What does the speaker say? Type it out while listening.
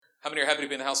How many are happy to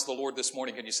be in the house of the Lord this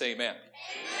morning? Can you say amen? Amen.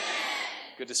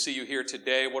 Good to see you here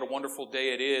today. What a wonderful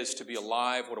day it is to be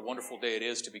alive. What a wonderful day it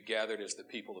is to be gathered as the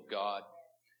people of God.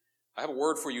 I have a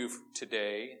word for you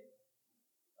today,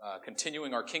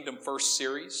 continuing our Kingdom First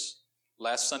series.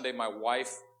 Last Sunday, my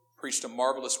wife preached a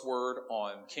marvelous word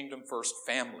on Kingdom First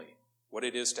family, what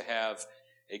it is to have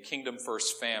a Kingdom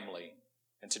First family.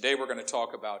 And today we're going to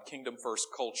talk about Kingdom First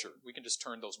culture. We can just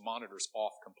turn those monitors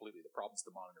off completely. The problem's the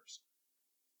monitors.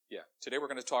 Yeah, today we're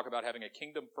going to talk about having a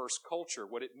Kingdom First culture,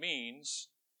 what it means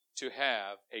to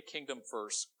have a Kingdom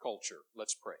First culture.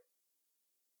 Let's pray.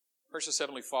 Precious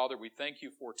Heavenly Father, we thank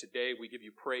you for today. We give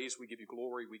you praise, we give you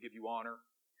glory, we give you honor.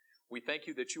 We thank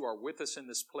you that you are with us in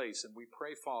this place, and we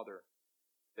pray, Father,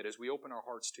 that as we open our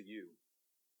hearts to you,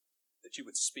 that you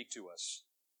would speak to us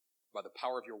by the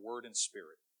power of your word and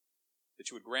spirit,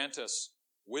 that you would grant us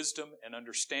wisdom and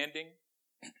understanding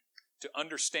to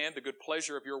understand the good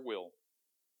pleasure of your will.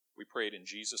 We pray it in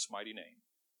Jesus' mighty name.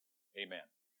 Amen.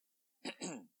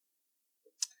 I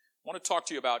want to talk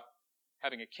to you about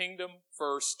having a Kingdom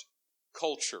First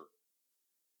culture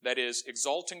that is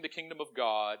exalting the kingdom of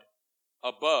God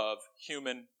above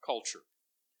human culture.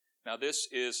 Now, this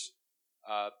is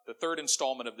the third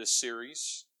installment of this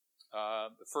series.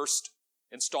 The first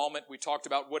installment, we talked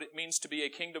about what it means to be a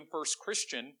Kingdom First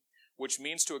Christian, which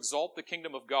means to exalt the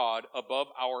kingdom of God above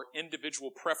our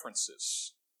individual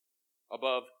preferences,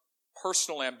 above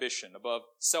personal ambition, above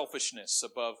selfishness,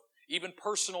 above even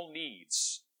personal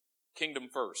needs. Kingdom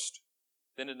first.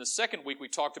 Then in the second week, we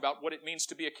talked about what it means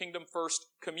to be a Kingdom First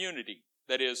community,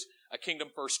 that is, a Kingdom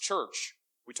First church.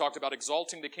 We talked about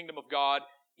exalting the kingdom of God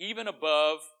even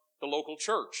above the local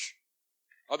church.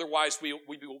 Otherwise, we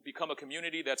will become a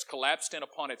community that's collapsed in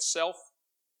upon itself.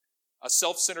 A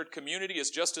self-centered community is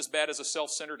just as bad as a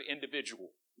self-centered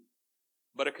individual.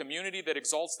 But a community that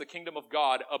exalts the kingdom of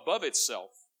God above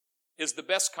itself is the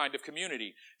best kind of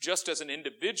community, just as an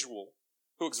individual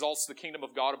who exalts the kingdom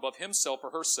of God above himself or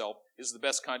herself is the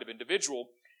best kind of individual.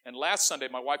 And last Sunday,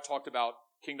 my wife talked about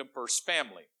Kingdom First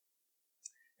family.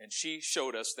 And she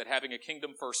showed us that having a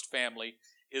Kingdom First family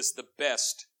is the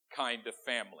best kind of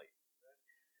family.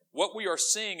 What we are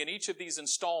seeing in each of these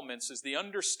installments is the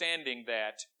understanding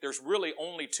that there's really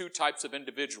only two types of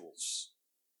individuals.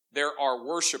 There are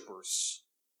worshipers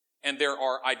and there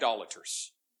are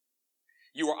idolaters.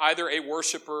 You are either a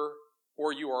worshiper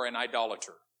or you are an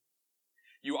idolater.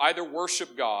 You either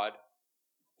worship God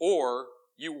or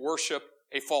you worship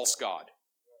a false god.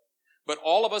 But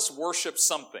all of us worship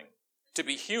something. To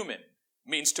be human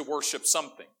means to worship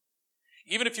something.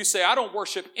 Even if you say, I don't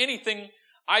worship anything,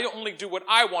 I only do what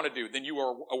I want to do, then you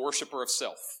are a worshiper of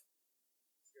self.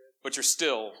 But you're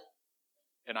still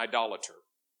an idolater.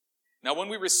 Now, when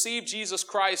we receive Jesus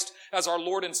Christ as our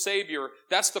Lord and Savior,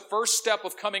 that's the first step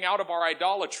of coming out of our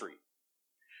idolatry.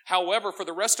 However, for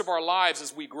the rest of our lives,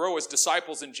 as we grow as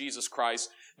disciples in Jesus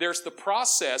Christ, there's the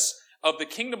process of the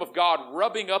kingdom of God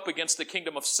rubbing up against the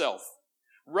kingdom of self,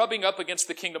 rubbing up against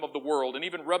the kingdom of the world, and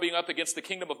even rubbing up against the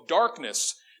kingdom of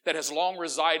darkness that has long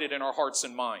resided in our hearts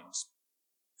and minds.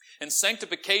 And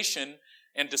sanctification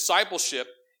and discipleship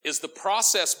is the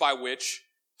process by which,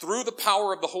 through the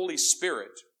power of the Holy Spirit,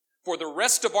 for the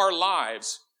rest of our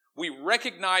lives, we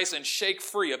recognize and shake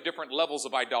free of different levels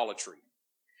of idolatry.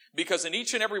 Because in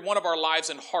each and every one of our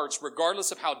lives and hearts,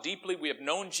 regardless of how deeply we have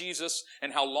known Jesus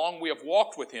and how long we have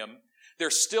walked with Him,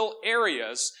 there's still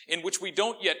areas in which we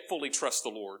don't yet fully trust the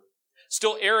Lord.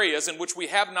 Still areas in which we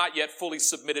have not yet fully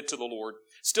submitted to the Lord.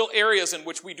 Still areas in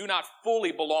which we do not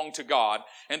fully belong to God.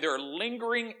 And there are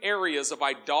lingering areas of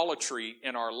idolatry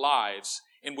in our lives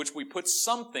in which we put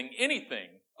something, anything,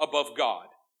 above God.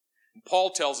 And Paul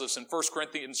tells us in 1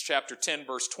 Corinthians chapter 10,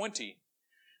 verse 20,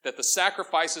 that the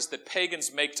sacrifices that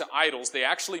pagans make to idols, they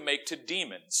actually make to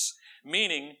demons.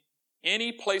 Meaning,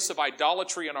 any place of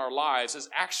idolatry in our lives is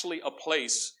actually a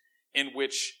place in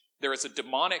which there is a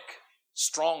demonic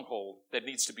stronghold that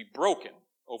needs to be broken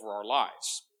over our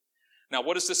lives. Now,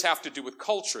 what does this have to do with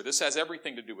culture? This has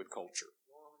everything to do with culture.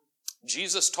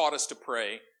 Jesus taught us to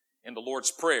pray in the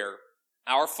Lord's Prayer,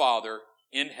 Our Father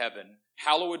in heaven,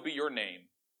 hallowed be your name.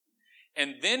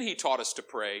 And then He taught us to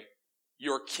pray,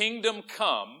 Your kingdom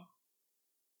come,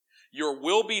 your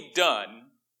will be done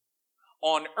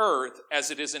on earth as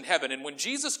it is in heaven. And when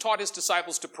Jesus taught His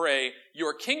disciples to pray,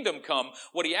 Your kingdom come,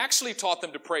 what He actually taught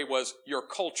them to pray was, Your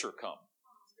culture come.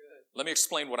 Let me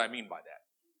explain what I mean by that.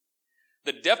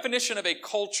 The definition of a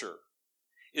culture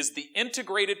is the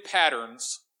integrated pattern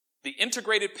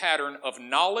of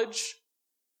knowledge,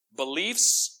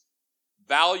 beliefs,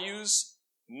 values,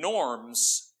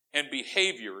 norms, and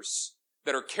behaviors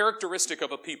that are characteristic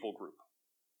of a people group.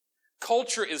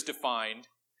 Culture is defined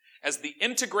as the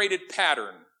integrated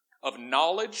pattern of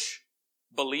knowledge,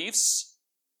 beliefs,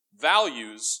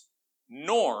 values,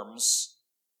 norms,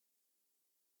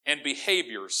 and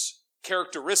behaviors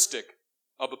characteristic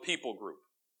of a people group.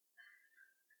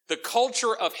 The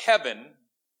culture of heaven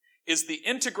is the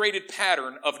integrated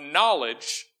pattern of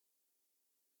knowledge,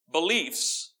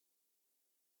 beliefs,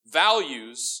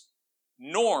 values,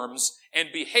 norms, and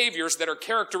behaviors that are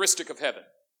characteristic of heaven.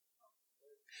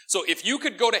 So if you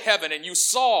could go to heaven and you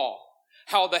saw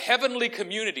how the heavenly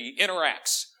community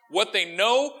interacts, what they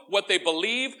know, what they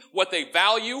believe, what they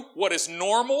value, what is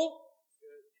normal,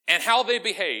 and how they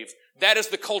behave, that is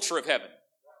the culture of heaven.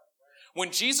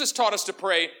 When Jesus taught us to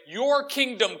pray, your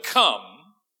kingdom come,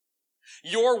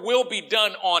 your will be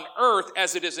done on earth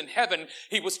as it is in heaven,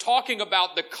 he was talking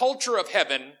about the culture of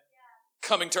heaven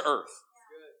coming to earth.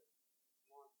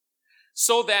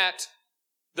 So that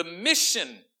the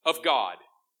mission of God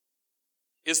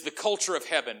is the culture of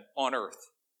heaven on earth.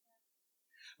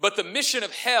 But the mission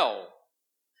of hell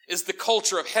is the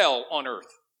culture of hell on earth.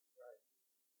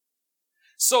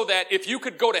 So that if you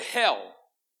could go to hell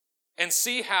and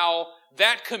see how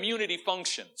that community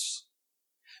functions,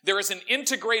 there is an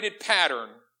integrated pattern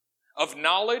of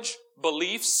knowledge,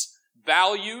 beliefs,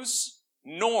 values,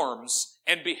 norms,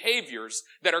 and behaviors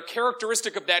that are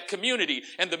characteristic of that community.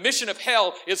 And the mission of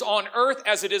hell is on earth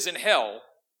as it is in hell.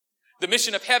 The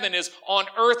mission of heaven is on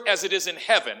earth as it is in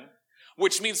heaven,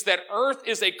 which means that earth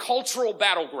is a cultural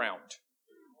battleground.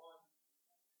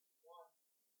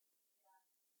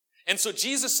 And so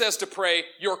Jesus says to pray,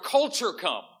 your culture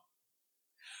come.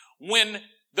 When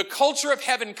the culture of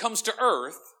heaven comes to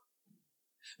earth,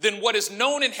 then what is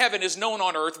known in heaven is known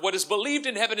on earth. What is believed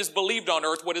in heaven is believed on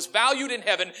earth. What is valued in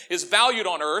heaven is valued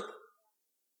on earth.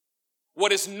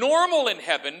 What is normal in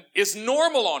heaven is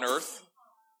normal on earth.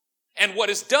 And what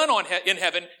is done in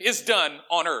heaven is done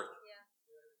on earth.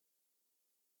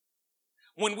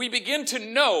 When we begin to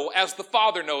know as the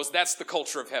Father knows, that's the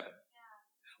culture of heaven.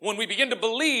 When we begin to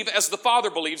believe as the Father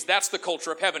believes, that's the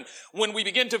culture of heaven. When we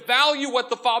begin to value what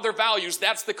the Father values,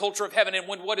 that's the culture of heaven. And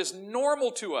when what is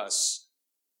normal to us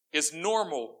is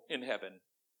normal in heaven,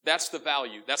 that's the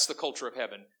value, that's the culture of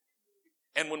heaven.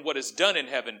 And when what is done in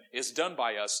heaven is done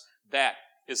by us, that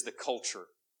is the culture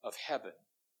of heaven.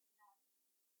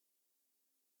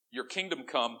 Your kingdom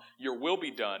come, your will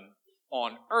be done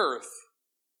on earth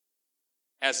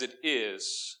as it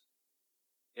is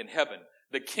in heaven.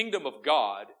 The kingdom of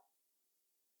God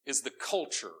is the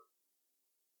culture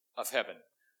of heaven.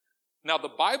 Now, the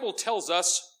Bible tells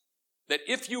us that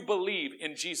if you believe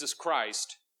in Jesus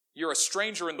Christ, you're a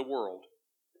stranger in the world.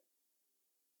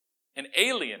 An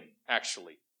alien,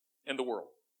 actually, in the world.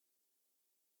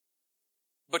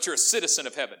 But you're a citizen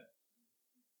of heaven.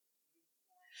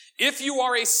 If you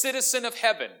are a citizen of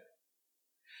heaven,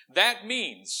 that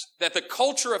means that the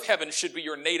culture of heaven should be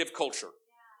your native culture.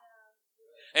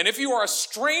 And if you are a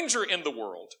stranger in the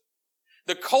world,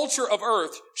 the culture of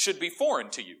earth should be foreign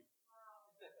to you.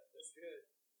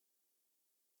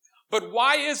 But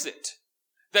why is it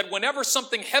that whenever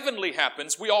something heavenly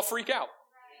happens, we all freak out?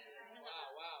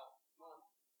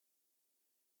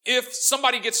 If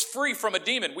somebody gets free from a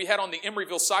demon, we had on the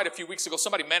Emeryville side a few weeks ago,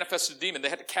 somebody manifested a demon. They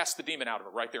had to cast the demon out of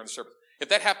it right there in the service. If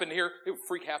that happened here, it would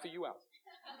freak half of you out.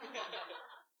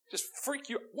 Just freak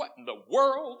you out. What in the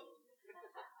world?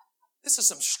 This is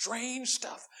some strange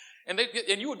stuff. And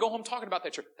you would go home talking about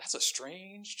that church. That's a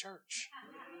strange church.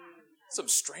 Some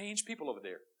strange people over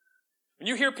there. When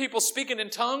you hear people speaking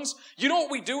in tongues, you know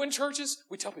what we do in churches?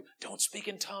 We tell people, don't speak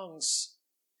in tongues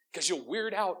because you'll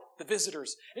weird out the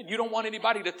visitors. And you don't want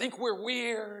anybody to think we're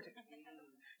weird.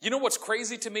 You know what's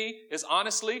crazy to me is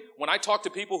honestly, when I talk to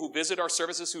people who visit our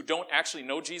services who don't actually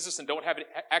know Jesus and don't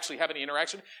actually have any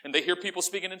interaction, and they hear people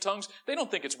speaking in tongues, they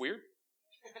don't think it's weird.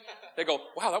 They go,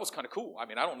 wow, that was kind of cool. I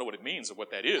mean, I don't know what it means or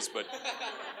what that is, but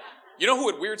you know who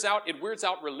it weirds out? It weirds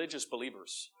out religious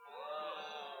believers.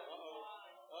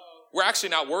 We're actually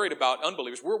not worried about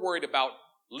unbelievers. We're worried about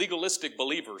legalistic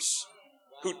believers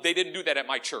who they didn't do that at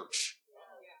my church.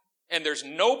 And there's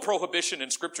no prohibition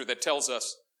in Scripture that tells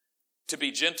us to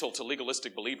be gentle to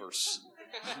legalistic believers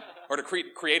or to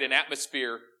create an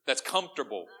atmosphere that's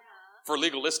comfortable for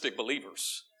legalistic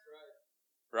believers.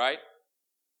 Right?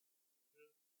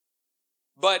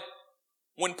 But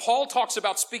when Paul talks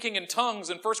about speaking in tongues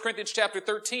in 1 Corinthians chapter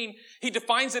 13, he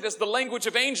defines it as the language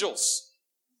of angels.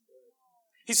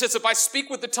 He says, if I speak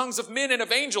with the tongues of men and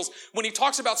of angels, when he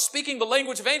talks about speaking the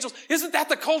language of angels, isn't that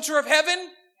the culture of heaven?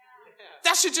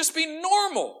 That should just be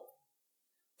normal.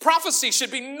 Prophecy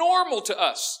should be normal to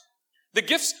us. The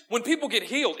gifts, when people get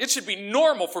healed, it should be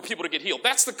normal for people to get healed.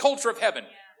 That's the culture of heaven.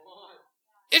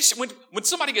 When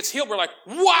somebody gets healed, we're like,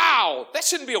 wow, that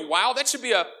shouldn't be a wow. That should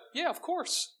be a, yeah, of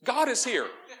course. God is here.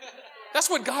 That's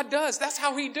what God does. That's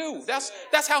how he do.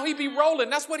 That's how he be rolling.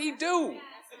 That's what he do.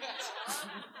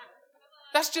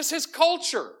 That's just his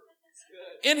culture.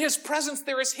 In his presence,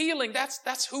 there is healing.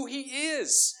 That's who he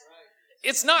is.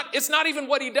 It's not even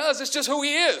what he does. It's just who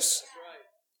he is.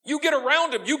 You get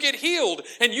around him, you get healed,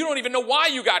 and you don't even know why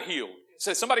you got healed.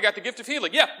 Say, somebody got the gift of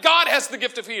healing. Yeah, God has the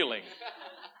gift of healing.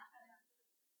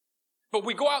 But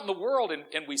we go out in the world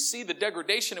and we see the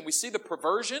degradation and we see the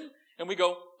perversion and we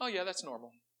go, oh yeah, that's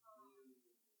normal.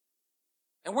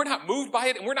 And we're not moved by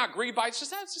it and we're not grieved by it.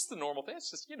 It's just the normal thing.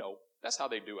 It's just, that's how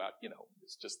they do out,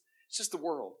 it's just the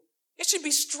world. It should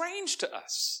be strange to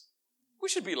us. We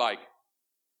should be like,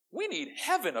 we need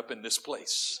heaven up in this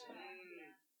place.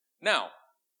 Now,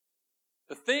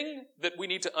 the thing that we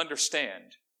need to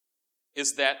understand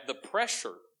is that the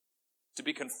pressure to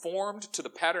be conformed to the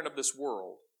pattern of this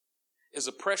world is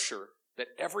a pressure that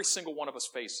every single one of us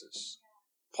faces.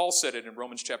 Paul said it in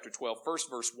Romans chapter 12, first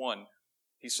verse 1.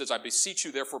 He says, I beseech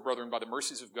you therefore, brethren, by the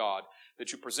mercies of God,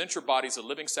 that you present your bodies a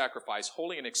living sacrifice,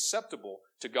 holy and acceptable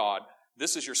to God.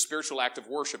 This is your spiritual act of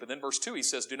worship. And then verse 2, he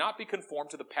says, do not be conformed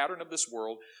to the pattern of this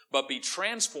world, but be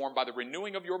transformed by the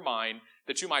renewing of your mind,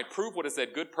 that you might prove what is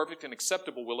that good, perfect, and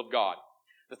acceptable will of God.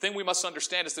 The thing we must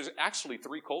understand is there's actually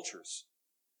three cultures.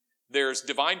 There's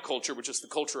divine culture, which is the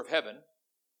culture of heaven.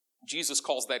 Jesus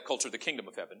calls that culture the kingdom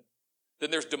of heaven.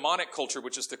 Then there's demonic culture,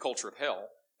 which is the culture of hell.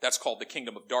 That's called the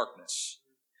kingdom of darkness.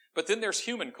 But then there's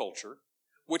human culture,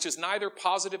 which is neither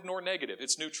positive nor negative.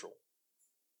 It's neutral.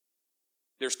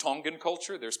 There's Tongan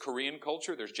culture, there's Korean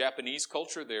culture, there's Japanese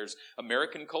culture, there's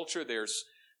American culture, there's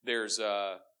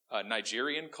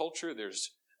Nigerian culture,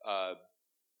 there's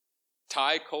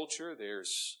Thai culture,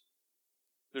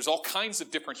 there's all kinds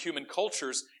of different human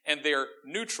cultures, and they're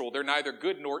neutral. They're neither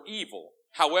good nor evil.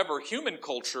 However, human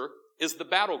culture is the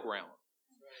battleground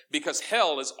because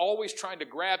hell is always trying to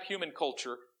grab human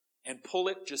culture and pull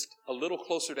it just a little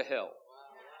closer to hell.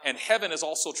 And heaven is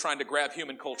also trying to grab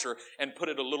human culture and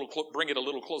bring it a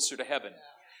little closer to heaven.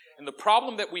 And the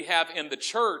problem that we have in the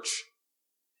church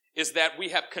is that we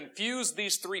have confused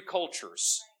these three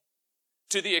cultures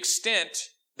to the extent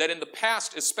that in the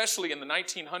past, especially in the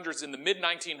 1900s, in the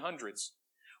mid-1900s,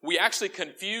 we actually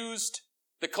confused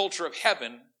the culture of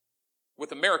heaven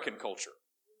with American culture.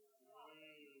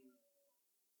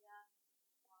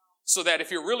 So that if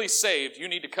you're really saved, you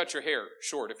need to cut your hair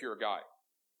short if you're a guy.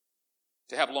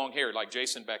 To have long hair like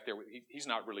Jason back there, he's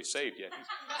not really saved yet.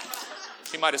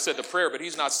 He might have said the prayer, but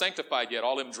he's not sanctified yet.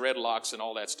 All them dreadlocks and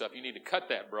all that stuff. You need to cut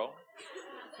that, bro.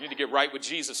 You need to get right with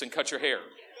Jesus and cut your hair.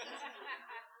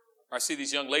 I see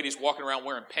these young ladies walking around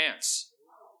wearing pants.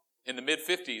 In the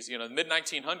mid-50s, the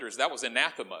mid-1900s, that was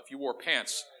anathema. If you wore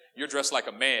pants, you're dressed like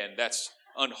a man. That's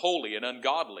unholy and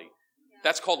ungodly.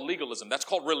 That's called legalism. That's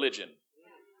called religion.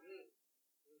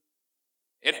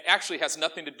 It actually has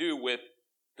nothing to do with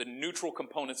the neutral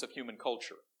components of human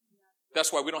culture.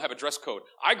 That's why we don't have a dress code.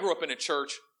 I grew up in a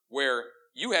church where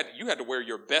you had to wear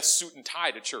your best suit and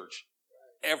tie to church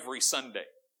every Sunday.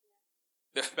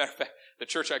 As a matter of fact, the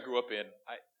church I grew up in,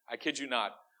 I kid you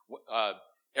not,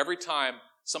 every time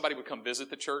somebody would come visit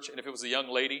the church, and if it was a young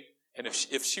lady, and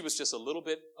if she was just a little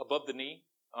bit above the knee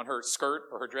on her skirt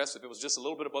or her dress, if it was just a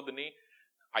little bit above the knee,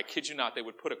 I kid you not, they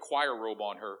would put a choir robe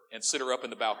on her and sit her up in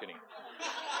the balcony.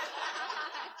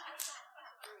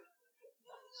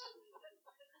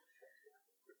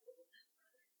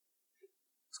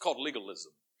 It's called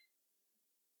legalism.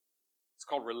 It's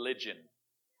called religion.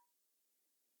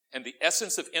 And the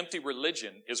essence of empty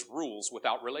religion is rules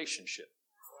without relationship.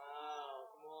 Wow,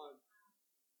 come on.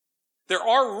 There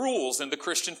are rules in the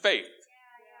Christian faith.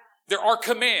 There are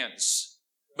commands,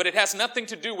 but it has nothing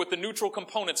to do with the neutral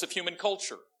components of human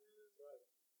culture.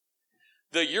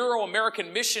 The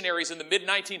Euro-American missionaries in the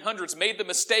mid-1900s made the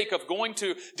mistake of going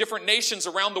to different nations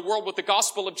around the world with the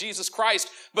gospel of Jesus Christ,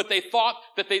 but they thought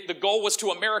that the goal was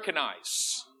to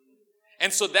Americanize.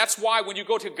 And so that's why when you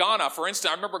go to Ghana, for instance,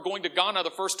 I remember going to Ghana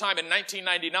the first time in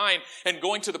 1999 and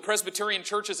going to the Presbyterian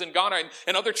churches in Ghana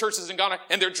and other churches in Ghana,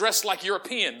 and they're dressed like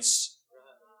Europeans.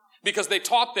 Because they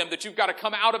taught them that you've got to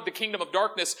come out of the kingdom of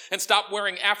darkness and stop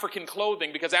wearing African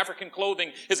clothing, because African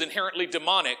clothing is inherently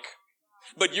demonic.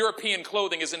 But European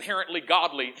clothing is inherently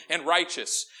godly and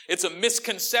righteous. It's a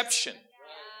misconception.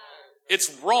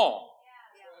 It's wrong.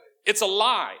 It's a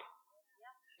lie.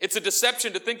 It's a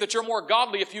deception to think that you're more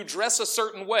godly if you dress a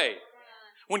certain way.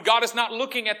 When God is not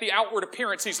looking at the outward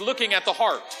appearance, He's looking at the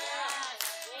heart.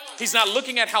 He's not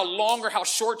looking at how long or how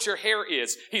short your hair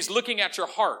is. He's looking at your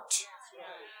heart.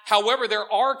 However,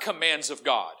 there are commands of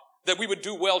God. that we would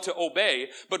do well to obey,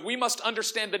 but we must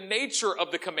understand the nature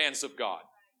of the commands of God.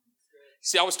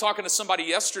 See, I was talking to somebody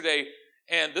yesterday,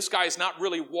 and this guy is not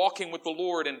really walking with the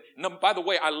Lord. And by the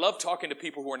way, I love talking to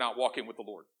people who are not walking with the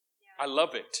Lord. I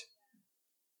love it.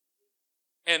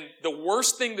 And the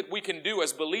worst thing that we can do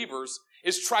as believers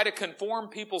is try to conform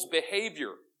people's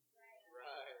behavior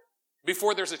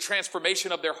before there's a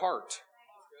transformation of their heart.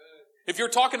 If you're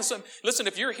talking to listen,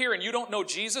 if you're here and you don't know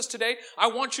Jesus today, I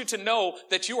want you to know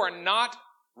that you are not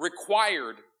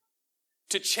required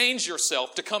to change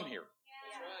yourself to come here.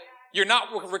 You're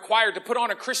not required to put on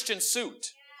a Christian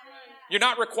suit. You're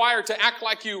not required to act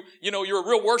like you're a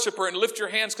real worshiper and lift your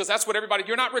hands because that's what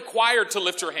you're not required to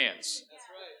lift your hands.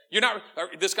 You're not,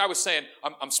 this guy was saying,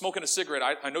 I'm smoking a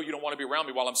cigarette. I know you don't want to be around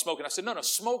me while I'm smoking. I said, no,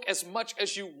 smoke as much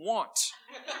as you want.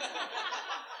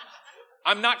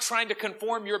 I'm not trying to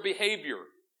conform your behavior.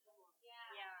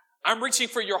 I'm reaching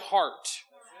for your heart.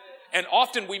 And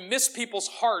often we miss people's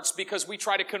hearts because we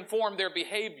try to conform their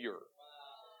behavior.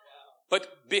 But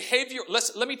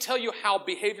let me tell you how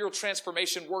behavioral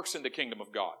transformation works in the kingdom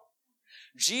of God.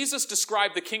 Jesus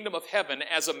described the kingdom of heaven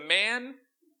as a man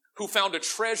who found a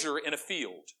treasure in a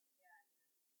field.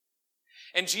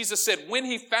 And Jesus said when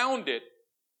he found it,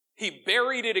 he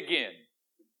buried it again.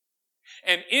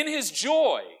 And in his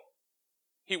joy,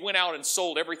 he went out and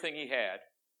sold everything he had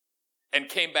and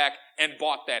came back and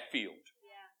bought that field.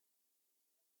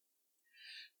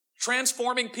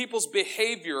 Transforming people's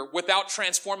behavior without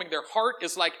transforming their heart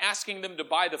is like asking them to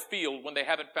buy the field when they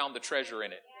haven't found the treasure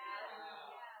in it.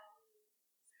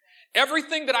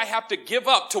 Everything that I have to give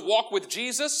up to walk with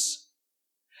Jesus,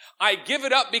 I give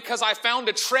it up because I found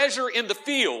a treasure in the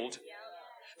field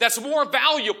that's more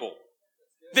valuable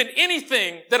than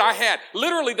anything that I had.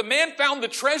 Literally, the man found the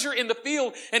treasure in the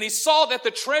field and he saw that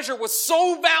the treasure was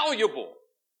so valuable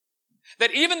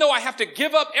that even though I have to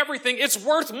give up everything, it's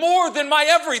worth more than my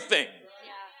everything.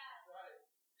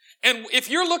 And if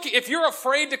you're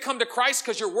afraid to come to Christ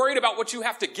because you're worried about what you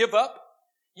have to give up,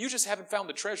 you just haven't found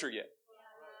the treasure yet.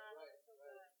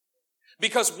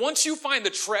 Because once you find the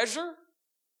treasure,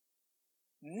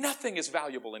 nothing is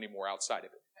valuable anymore outside of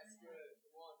it.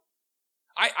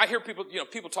 I hear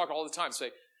people talk all the time,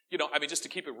 say, just to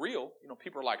keep it real,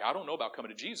 people are like, I don't know about coming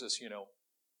to Jesus,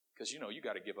 because, you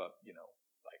got to give up,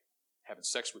 like having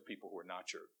sex with people who are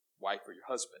not your wife or your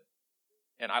husband.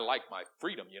 And I like my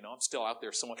freedom, I'm still out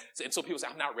there somewhat. And so people say,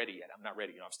 I'm not ready yet. I'm not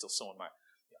ready. I'm still sowing my,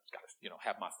 got to,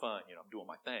 have my fun. I'm doing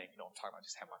my thing. I'm talking about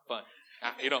just have my fun.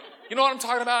 You know what I'm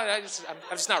talking about? I'm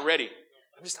just not ready.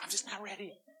 I'm just not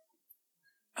ready.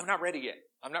 I'm not ready yet.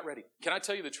 I'm not ready. Can I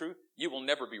tell you the truth? You will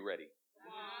never be ready.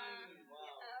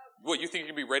 What, you think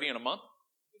you're going to be ready in a month?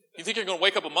 You think you're going to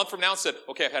wake up a month from now and say,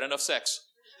 okay, I've had enough sex?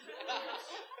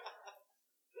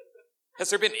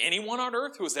 Has there been anyone on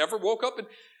earth who has ever woke up and,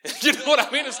 you know what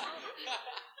I mean?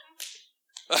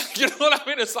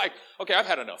 It's like, okay, I've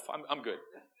had enough. I'm good.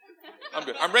 I'm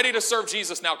good. I'm ready to serve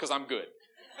Jesus now because I'm good.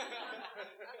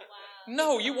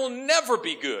 No, you will never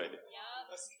be good.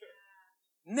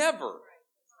 Never.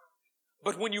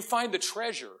 But when you find the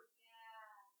treasure,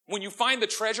 when you find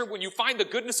the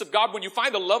goodness of God, when you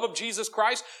find the love of Jesus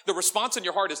Christ, the response in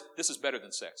your heart is, this is better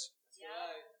than sex.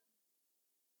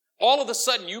 All of a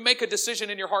sudden, you make a decision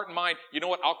in your heart and mind, you know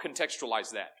what, I'll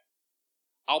contextualize that.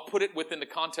 I'll put it within the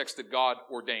context that God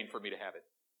ordained for me to have it.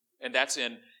 And that's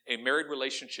in a married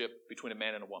relationship between a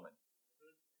man and a woman.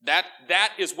 That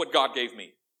is what God gave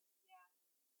me.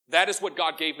 That is what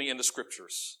God gave me in the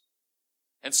scriptures.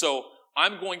 And so,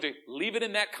 I'm going to leave it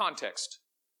in that context.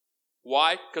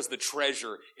 Why? Because the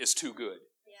treasure is too good.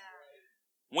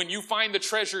 When you find the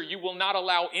treasure, you will not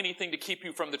allow anything to keep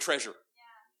you from the treasure.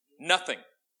 Nothing.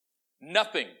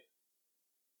 Nothing.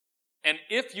 And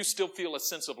if you still feel a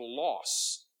sense of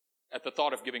loss at the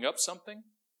thought of giving up something,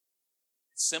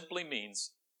 it simply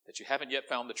means that you haven't yet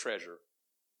found the treasure.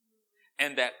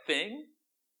 And that thing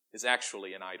is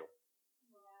actually an idol.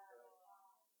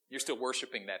 You're still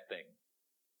worshiping that thing.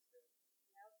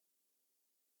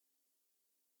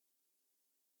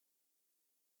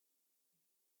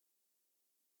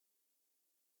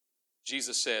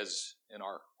 Jesus says in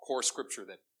our core scripture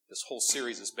that this whole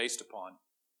series is based upon,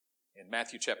 in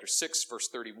Matthew chapter 6, verse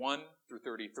 31 through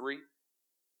 33,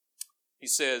 he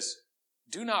says,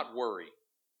 do not worry,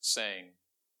 saying,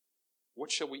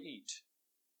 what shall we eat?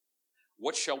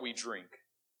 What shall we drink?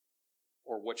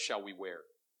 Or what shall we wear?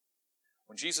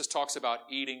 When Jesus talks about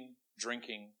eating,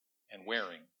 drinking, and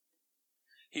wearing,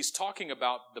 he's talking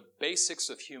about the basics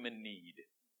of human need.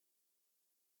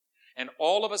 And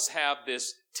all of us have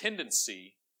this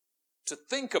tendency to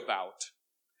think about,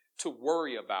 to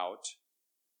worry about,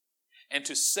 and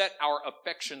to set our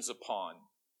affections upon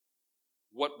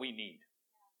what we need.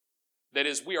 That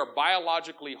is, we are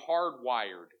biologically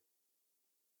hardwired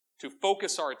to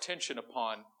focus our attention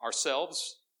upon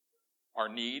ourselves, our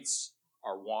needs,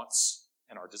 our wants,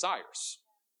 and our desires.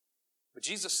 But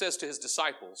Jesus says to his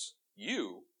disciples,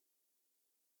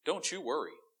 don't you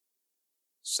worry,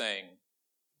 saying,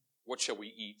 what shall we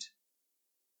eat?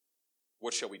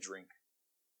 What shall we drink?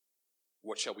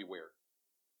 What shall we wear?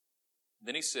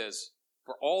 Then he says,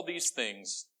 for all these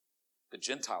things, the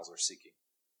Gentiles are seeking.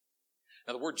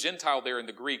 Now the word Gentile there in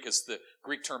the Greek is the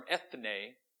Greek term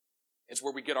ethne. It's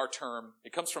where we get our term,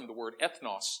 it comes from the word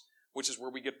ethnos, which is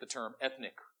where we get the term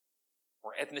ethnic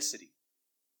or ethnicity.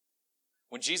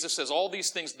 When Jesus says all these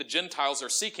things the Gentiles are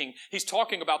seeking, he's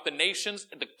talking about the nations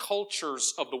and the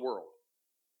cultures of the world.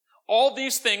 All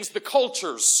these things the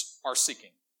cultures are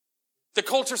seeking. The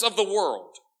cultures of the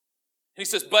world. And he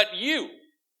says, but you,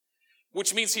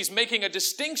 which means he's making a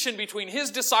distinction between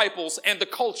his disciples and the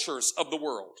cultures of the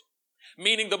world.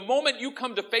 Meaning the moment you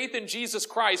come to faith in Jesus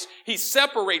Christ, he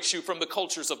separates you from the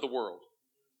cultures of the world.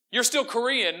 You're still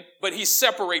Korean, but he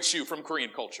separates you from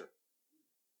Korean culture.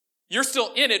 You're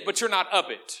still in it, but you're not of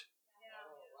it.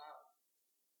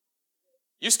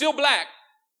 You're still black,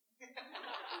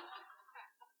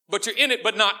 but you're in it,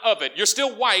 but not of it. You're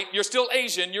still white. You're still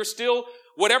Asian. You're still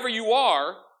whatever you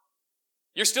are.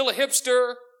 You're still a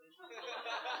hipster.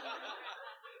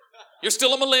 You're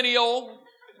still a millennial,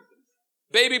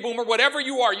 baby boomer, whatever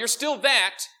you are. You're still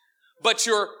that, but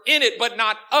you're in it, but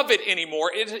not of it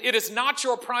anymore. It is not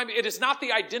your prime. It is not the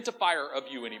identifier of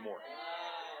you anymore.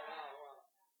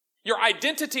 Your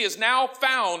identity is now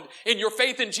found in your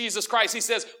faith in Jesus Christ. He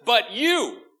says, but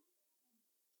you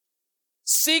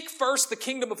seek first the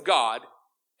kingdom of God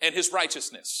and his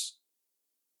righteousness,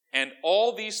 and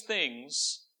all these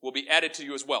things will be added to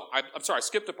you as well. I'm sorry, I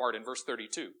skipped a part in verse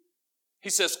 32. He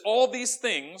says, all these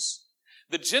things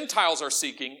the Gentiles are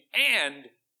seeking, and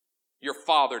your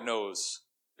Father knows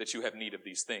that you have need of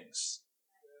these things.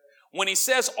 When he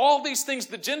says all these things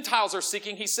the Gentiles are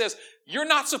seeking, he says, you're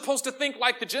not supposed to think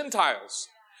like the Gentiles.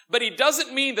 But he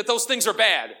doesn't mean that those things are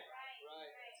bad.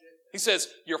 He says,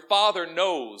 your Father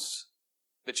knows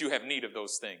that you have need of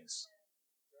those things.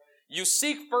 You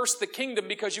seek first the kingdom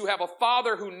because you have a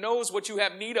Father who knows what you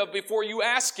have need of before you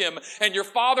ask him, and your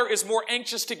Father is more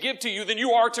anxious to give to you than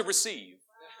you are to receive.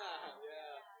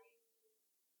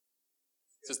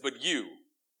 He says, but you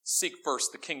seek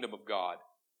first the kingdom of God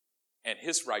and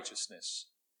his righteousness,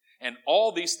 and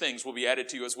all these things will be added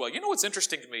to you as well. You know what's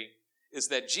interesting to me is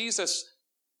that Jesus,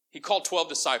 he called 12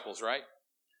 disciples, right?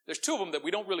 There's 2 of them that we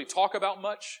don't really talk about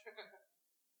much.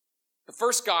 The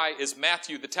first guy is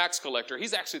Matthew, the tax collector.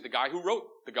 He's actually the guy who wrote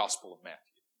the Gospel of Matthew.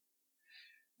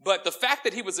 But the fact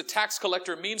that he was a tax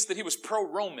collector means that he was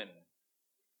pro-Roman.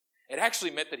 It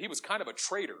actually meant that he was kind of a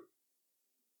traitor.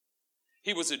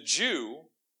 He was a Jew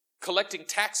collecting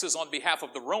taxes on behalf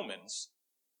of the Romans.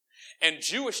 And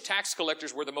Jewish tax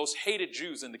collectors were the most hated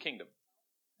Jews in the kingdom.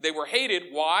 They were hated.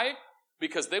 Why?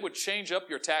 Because they would change up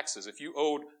your taxes. If you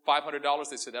owed $500,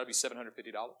 they said that would be $750.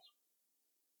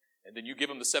 And then you give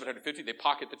them the $750, they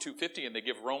pocket the $250, and they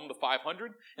give Rome the $500,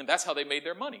 and that's how they made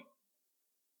their money.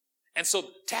 And so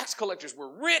tax collectors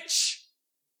were rich.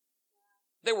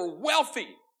 They were wealthy.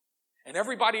 And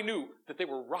everybody knew that they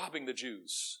were robbing the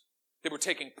Jews. They were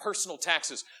taking personal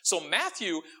taxes. So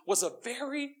Matthew was a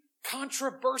very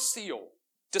controversial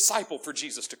disciple for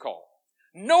Jesus to call.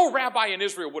 No rabbi in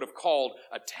Israel would have called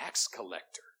a tax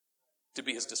collector to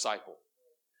be his disciple.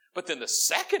 But then the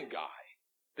second guy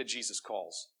that Jesus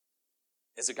calls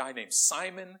is a guy named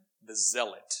Simon the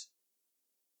Zealot.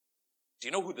 Do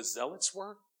you know who the Zealots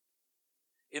were?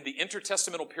 In the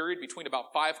intertestamental period between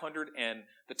about 500 and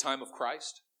the time of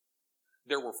Christ,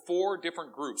 there were 4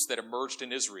 different groups that emerged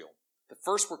in Israel. The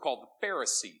first were called the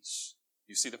Pharisees.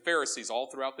 You see the Pharisees all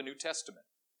throughout the New Testament.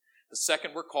 The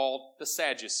second were called the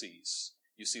Sadducees.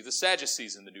 You see the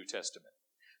Sadducees in the New Testament.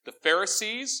 The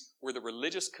Pharisees were the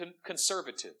religious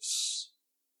conservatives.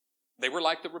 They were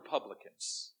like the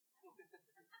Republicans.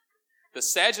 The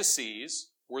Sadducees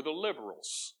were the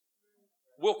liberals.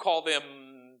 We'll call them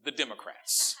the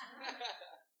Democrats.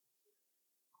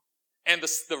 And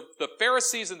the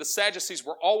Pharisees and the Sadducees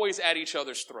were always at each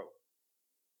other's throat.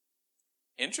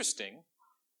 Interesting,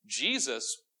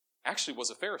 Jesus actually was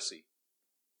a Pharisee.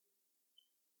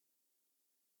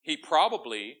 He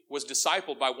probably was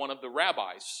discipled by one of the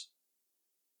rabbis.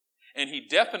 And he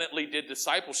definitely did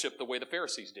discipleship the way the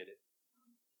Pharisees did it.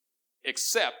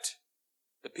 Except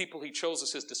the people he chose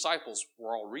as his disciples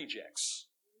were all rejects.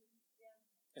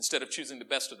 Instead of choosing the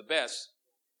best of the best,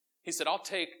 he said, I'll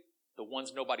take the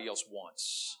ones nobody else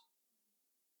wants.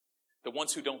 The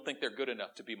ones who don't think they're good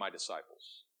enough to be my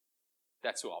disciples.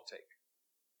 That's who I'll take.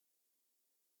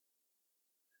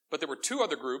 But there were two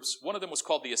other groups. One of them was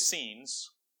called the Essenes.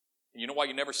 And you know why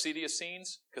you never see the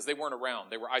Essenes? Because they weren't around.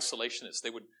 They were isolationists.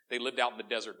 They lived out in the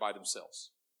desert by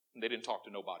themselves. And they didn't talk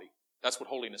to nobody. That's what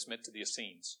holiness meant to the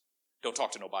Essenes. Don't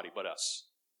talk to nobody but us.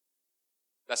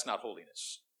 That's not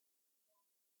holiness.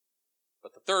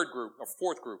 But the third group, or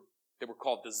fourth group, they were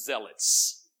called the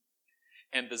Zealots.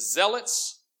 And the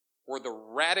Zealots were the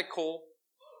radical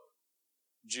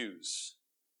Jews.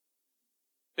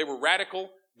 They were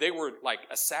radical. They were like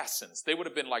assassins. They would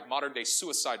have been like modern day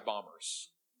suicide bombers.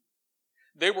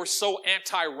 They were so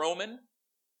anti-Roman,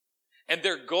 and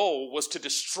their goal was to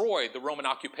destroy the Roman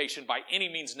occupation by any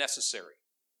means necessary.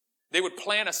 They would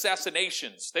plan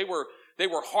assassinations. They were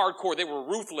hardcore. They were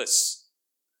ruthless.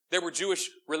 They were Jewish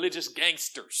religious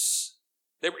gangsters.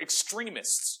 They were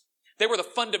extremists. They were the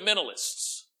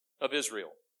fundamentalists of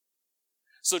Israel.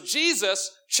 So Jesus,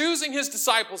 choosing his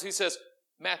disciples, he says,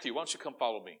 Matthew, why don't you come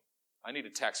follow me? I need a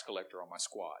tax collector on my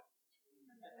squad.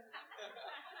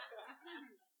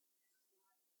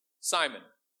 Simon,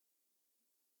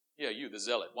 yeah, you, the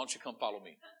zealot, why don't you come follow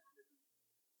me?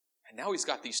 And now he's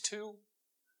got these two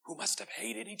who must have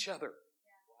hated each other.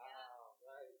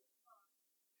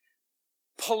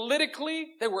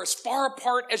 Politically, they were as far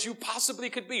apart as you possibly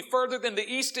could be, further than the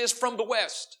East is from the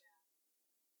West.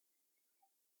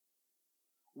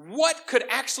 What could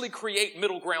actually create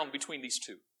middle ground between these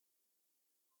two?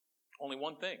 Only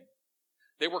one thing.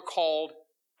 They were called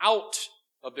out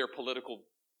of their political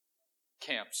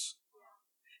camps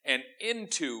and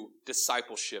into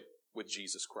discipleship with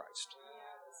Jesus Christ.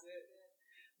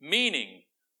 Meaning,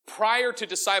 prior to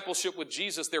discipleship with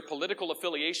Jesus, their political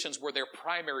affiliations were their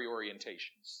primary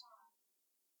orientations.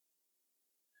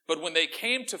 But when they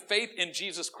came to faith in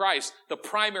Jesus Christ, the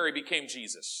primary became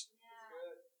Jesus.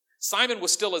 Simon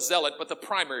was still a zealot, but the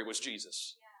primary was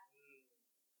Jesus.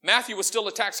 Matthew was still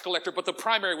a tax collector, but the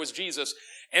primary was Jesus.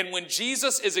 And when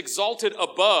Jesus is exalted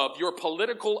above your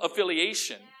political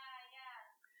affiliation,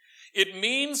 it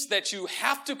means that you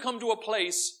have to come to a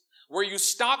place where you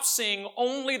stop seeing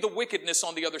only the wickedness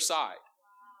on the other side.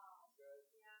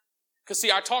 Because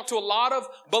see, I talk to a lot of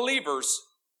believers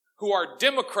who are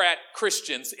Democrat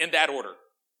Christians in that order.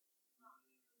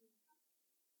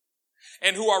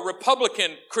 And who are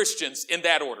Republican Christians in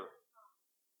that order.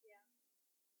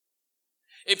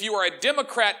 If you are a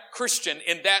Democrat Christian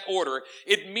in that order,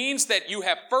 it means that you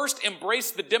have first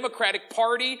embraced the Democratic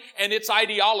Party and its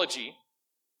ideology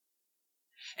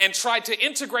and tried to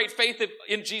integrate faith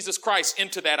in Jesus Christ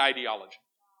into that ideology.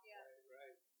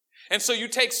 And so you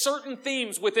take certain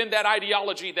themes within that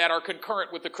ideology that are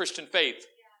concurrent with the Christian faith.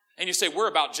 And you say, we're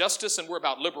about justice and we're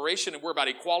about liberation and we're about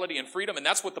equality and freedom. And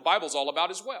that's what the Bible's all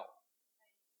about as well.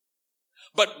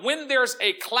 But when there's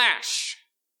a clash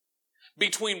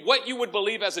between what you would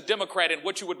believe as a Democrat and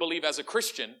what you would believe as a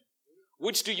Christian,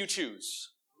 which do you choose?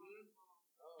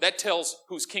 That tells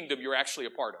whose kingdom you're actually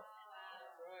a part of.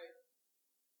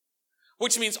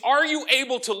 Which means, are you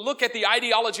able to look at the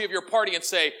ideology of your party and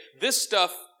say, this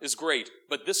stuff is great,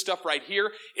 but this stuff right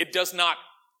here, it does not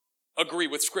agree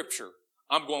with Scripture.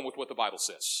 I'm going with what the Bible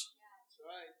says.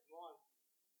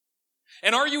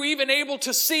 And are you even able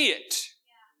to see it?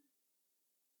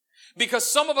 Because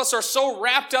some of us are so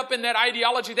wrapped up in that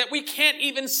ideology that we can't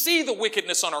even see the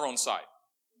wickedness on our own side.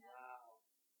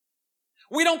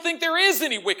 We don't think there is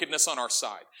any wickedness on our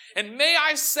side. And may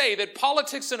I say that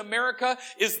politics in America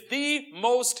is the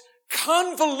most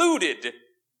convoluted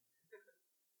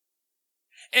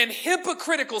and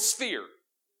hypocritical sphere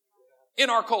in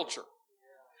our culture.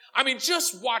 I mean,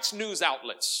 just watch news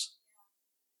outlets.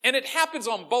 And it happens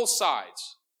on both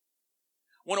sides.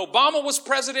 When Obama was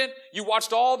president, you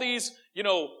watched all these,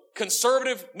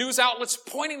 conservative news outlets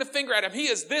pointing the finger at him. He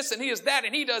is this and he is that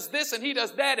and he does this and he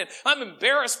does that and I'm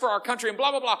embarrassed for our country and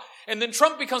blah, blah, blah. And then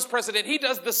Trump becomes president. He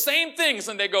does the same things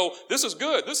and they go, this is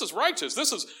good. This is righteous.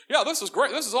 This is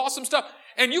great. This is awesome stuff.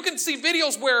 And you can see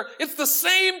videos where it's the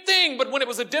same thing, but when it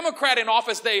was a Democrat in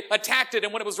office, they attacked it.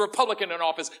 And when it was a Republican in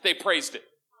office, they praised it.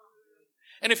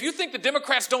 And if you think the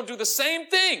Democrats don't do the same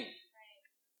thing,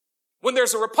 when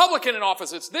there's a Republican in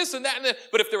office, it's this and that and that.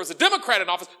 But if there was a Democrat in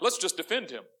office, let's just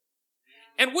defend him.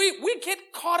 And we get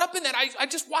caught up in that. I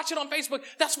just watch it on Facebook.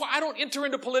 That's why I don't enter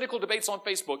into political debates on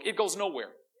Facebook. It goes nowhere.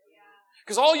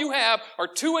 Because all you have are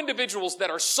two individuals that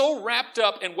are so wrapped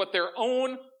up in what their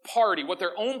own party, what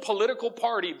their own political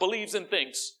party believes and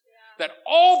thinks, that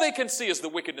all they can see is the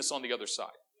wickedness on the other side.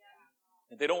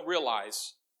 And they don't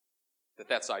realize that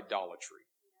that's idolatry.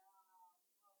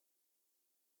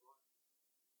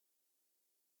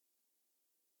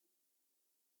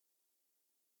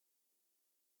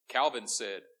 Calvin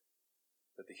said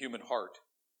that the human heart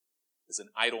is an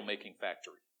idol-making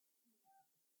factory.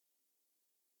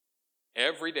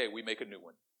 Every day we make a new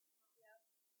one.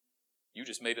 You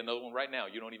just made another one right now.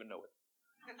 You don't even know it.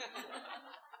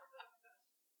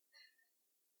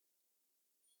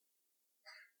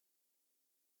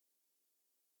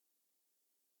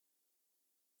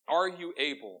 Are you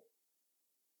able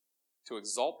to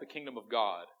exalt the kingdom of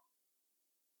God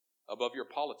above your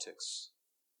politics,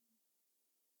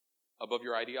 above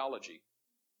your ideology?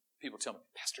 People tell me,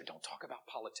 Pastor, don't talk about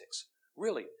politics.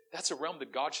 Really? That's a realm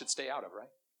that God should stay out of, right?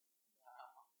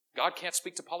 God can't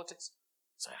speak to politics?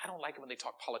 So I don't like it when they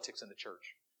talk politics in the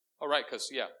church. All right, because,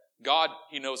 yeah, God,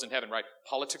 He knows in heaven, right?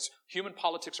 Politics, human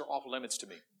politics are off limits to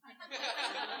me.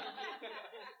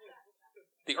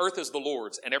 The earth is the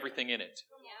Lord's and everything in it.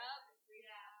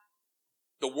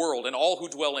 The world and all who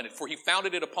dwell in it, for He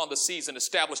founded it upon the seas and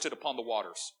established it upon the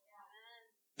waters.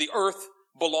 The earth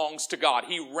belongs to God.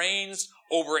 He reigns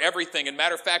over everything. And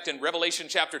matter of fact, in Revelation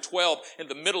chapter 12, in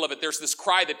the middle of it, there's this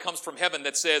cry that comes from heaven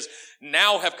that says,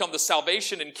 now have come the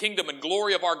salvation and kingdom and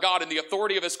glory of our God and the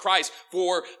authority of His Christ.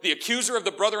 For the accuser of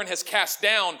the brethren has cast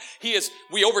down.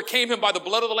 We overcame him by the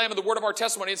blood of the Lamb and the word of our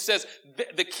testimony. It says,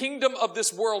 the kingdom of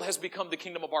this world has become the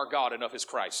kingdom of our God and of His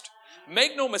Christ.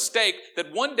 Make no mistake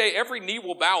that one day every knee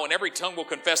will bow and every tongue will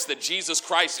confess that Jesus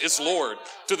Christ is Lord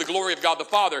to the glory of God the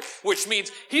Father, which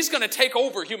means He's going to take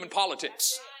over human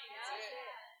politics.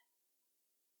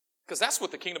 Because that's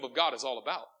what the kingdom of God is all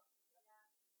about.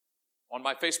 On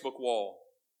my Facebook wall,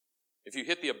 if you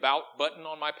hit the About button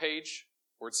on my page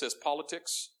where it says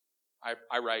politics,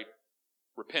 I write,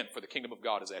 repent, for the kingdom of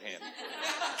God is at hand.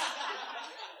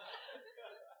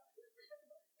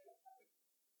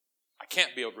 I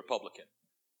can't be a Republican.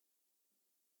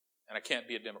 And I can't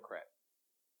be a Democrat.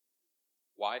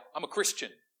 Why? I'm a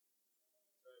Christian.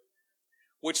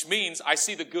 Which means I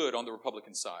see the good on the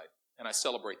Republican side, and I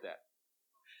celebrate that.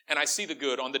 And I see the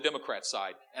good on the Democrat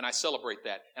side, and I celebrate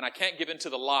that. And I can't give in to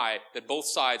the lie that both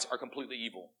sides are completely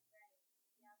evil.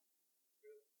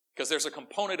 Because there's a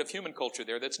component of human culture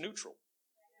there that's neutral.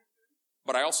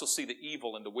 But I also see the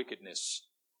evil and the wickedness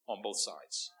on both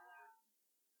sides.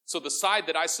 So the side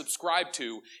that I subscribe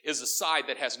to is a side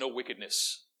that has no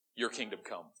wickedness. Your kingdom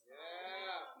come.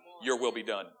 Your will be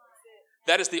done.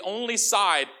 That is the only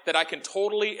side that I can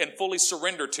totally and fully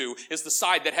surrender to, is the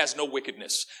side that has no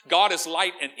wickedness. God is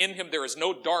light, and in Him there is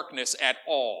no darkness at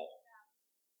all.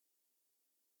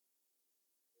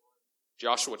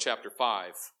 Joshua chapter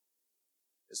 5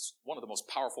 is one of the most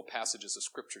powerful passages of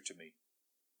Scripture to me.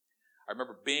 I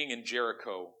remember being in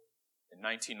Jericho in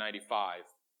 1995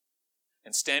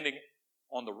 and standing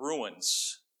on the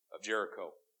ruins of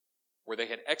Jericho where they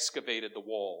had excavated the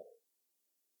wall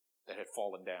that had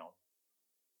fallen down.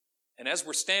 And as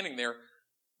we're standing there,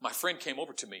 my friend came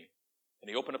over to me and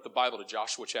he opened up the Bible to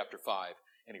Joshua chapter 5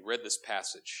 and he read this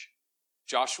passage.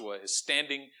 Joshua is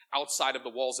standing outside of the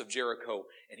walls of Jericho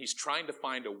and he's trying to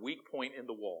find a weak point in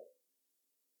the wall.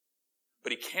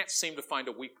 But he can't seem to find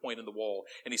a weak point in the wall.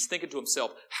 And he's thinking to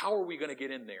himself, how are we going to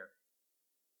get in there?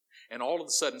 And all of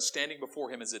a sudden, standing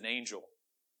before him is an angel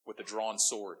with a drawn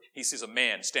sword. He sees a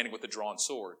man standing with a drawn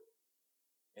sword.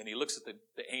 And he looks at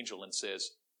the angel and says,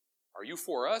 are you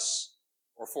for us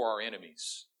or for our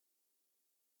enemies?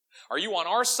 Are you on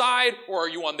our side or are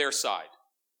you on their side?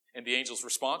 And the angel's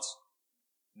response,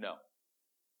 no.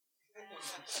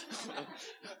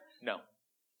 No.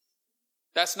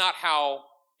 That's not how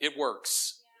it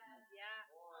works.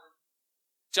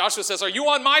 Joshua says, are you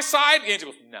on my side? The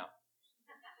angel goes, no.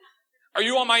 Are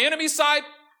you on my enemy's side?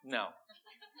 No.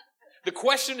 The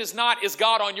question is not, is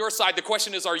God on your side? The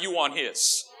question is, are you on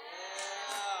His?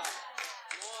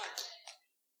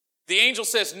 The angel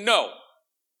says, no.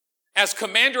 As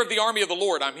commander of the army of the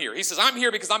Lord, I'm here. He says, I'm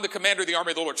here because I'm the commander of the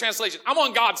army of the Lord. Translation, I'm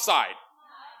on God's side.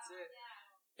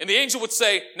 And the angel would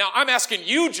say, now I'm asking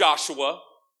you, Joshua,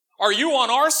 are you on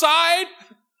our side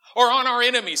or on our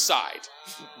enemy's side?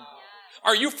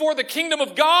 Are you for the kingdom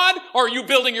of God or are you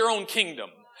building your own kingdom?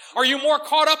 Are you more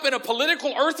caught up in a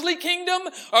political earthly kingdom,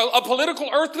 a political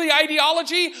earthly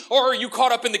ideology, or are you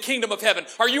caught up in the kingdom of heaven?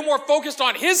 Are you more focused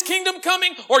on His kingdom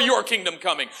coming or your kingdom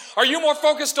coming? Are you more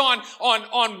focused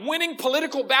on winning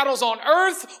political battles on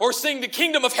earth or seeing the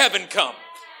kingdom of heaven come?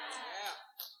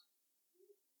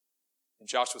 And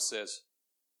Joshua says,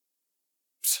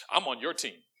 I'm on your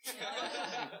team.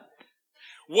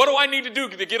 What do I need to do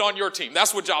to get on your team?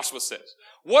 That's what Joshua says.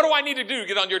 What do I need to do to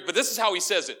get on your team? But this is how he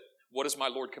says it. What does my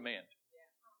Lord command?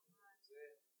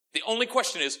 The only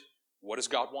question is, what does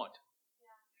God want?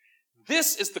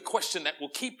 This is the question that will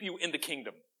keep you in the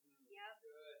kingdom.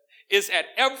 Is at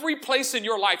every place in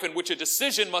your life in which a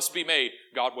decision must be made,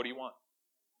 God, what do you want?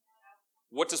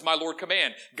 What does my Lord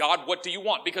command? God, what do you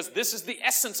want? Because this is the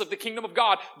essence of the kingdom of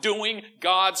God, doing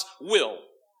God's will.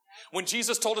 When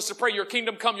Jesus told us to pray, your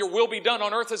kingdom come, your will be done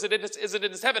on earth as it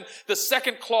is heaven, the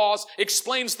second clause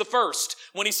explains the first.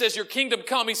 When he says your kingdom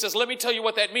come, he says, let me tell you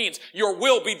what that means. Your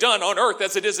will be done on earth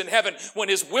as it is in heaven. When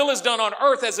his will is done on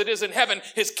earth as it is in heaven,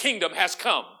 his kingdom has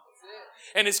come.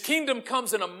 And his kingdom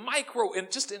comes in a microcosm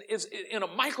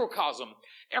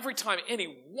every time any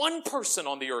one person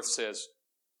on the earth says,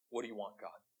 what do you want, God?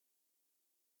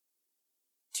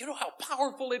 Do you know how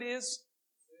powerful it is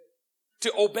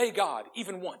to obey God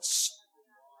even once?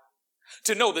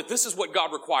 To know that this is what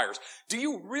God requires. Do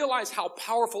you realize how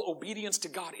powerful obedience to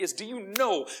God is? Do you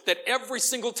know that every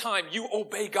single time you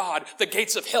obey God, the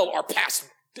gates of hell are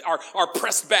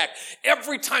pressed back?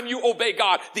 Every time you obey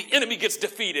God, the enemy gets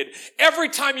defeated. Every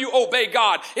time you obey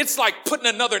God, it's like putting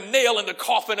another nail in the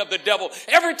coffin of the devil.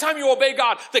 Every time you obey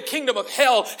God, the kingdom of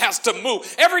hell has to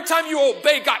move. Every time you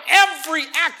obey God, every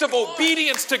act of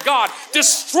obedience to God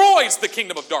destroys the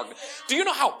kingdom of darkness. Do you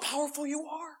know how powerful you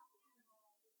are?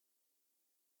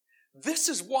 This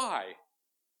is why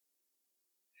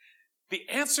the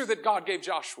answer that God gave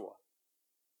Joshua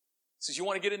says, you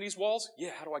want to get in these walls? Yeah,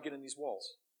 how do I get in these walls?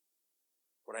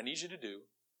 What I need you to do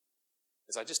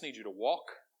is I just need you to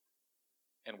walk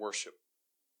and worship.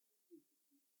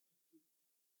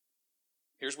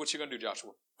 Here's what you're going to do,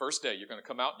 Joshua. First day, you're going to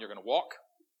come out and you're going to walk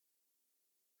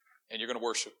and you're going to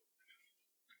worship.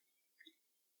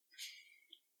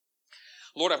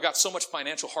 Lord, I've got so much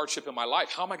financial hardship in my life.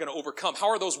 How am I going to overcome? How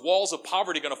are those walls of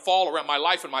poverty going to fall around my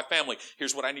life and my family?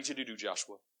 Here's what I need you to do,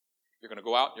 Joshua. You're going to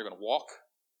go out, you're going to walk,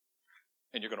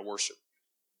 and you're going to worship.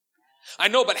 I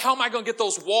know, but how am I going to get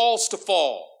those walls to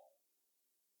fall?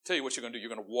 I'll tell you what you're going to do.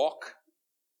 You're going to walk,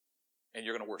 and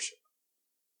you're going to worship.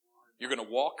 You're going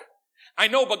to walk. I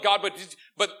know, but God,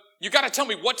 but you got to tell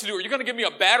me what to do. Are you going to give me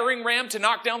a battering ram to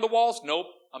knock down the walls? Nope.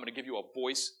 I'm going to give you a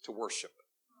voice to worship.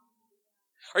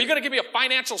 Are you going to give me a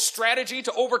financial strategy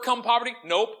to overcome poverty?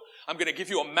 Nope. I'm going to give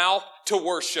you a mouth to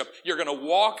worship. You're going to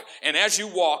walk, and as you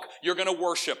walk, you're going to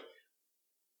worship.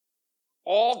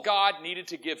 All God needed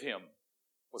to give him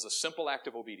was a simple act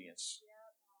of obedience.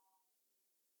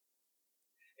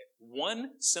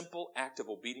 One simple act of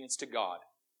obedience to God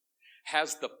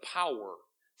has the power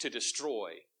to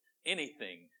destroy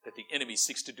anything that the enemy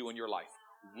seeks to do in your life.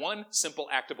 One simple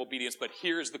act of obedience, but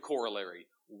here's the corollary.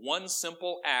 One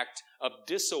simple act of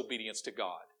disobedience to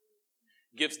God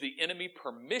gives the enemy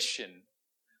permission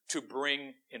to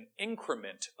bring an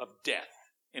increment of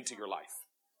death into your life.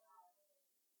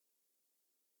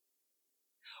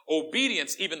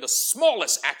 Obedience, even the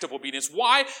smallest act of obedience.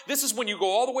 Why? This is when you go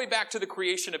all the way back to the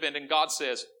creation event and God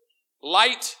says,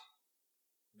 light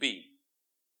be.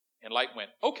 And light went,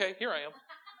 okay, here I am.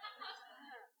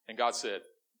 And God said,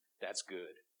 that's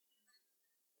good.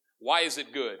 Why is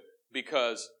it good?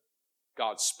 Because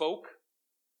God spoke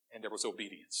and there was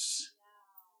obedience.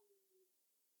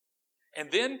 And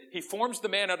then he forms the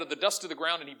man out of the dust of the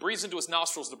ground and he breathes into his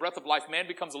nostrils the breath of life. Man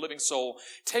becomes a living soul,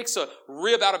 takes a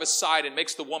rib out of his side and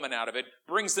makes the woman out of it,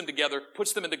 brings them together,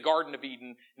 puts them in the Garden of Eden,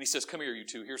 and he says, come here, you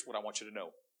two. Here's what I want you to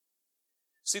know.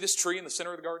 See this tree in the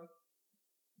center of the garden?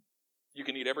 You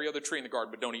can eat every other tree in the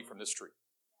garden, but don't eat from this tree.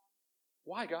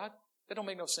 Why, God? That don't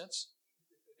make no sense.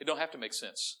 It don't have to make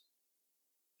sense.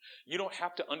 You don't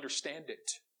have to understand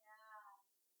it.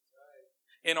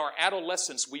 In our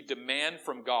adolescence, we demand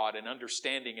from God an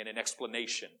understanding and an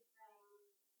explanation.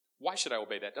 Why should I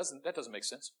obey that? That doesn't make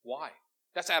sense. Why?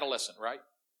 That's adolescent, right?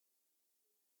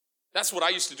 That's what I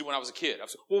used to do when I was a kid. I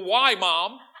was like, well, why,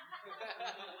 Mom?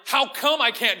 How come I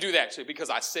can't do that? Say,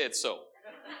 because I said so.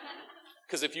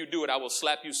 Because if you do it, I will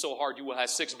slap you so hard you will have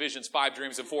 6 visions, 5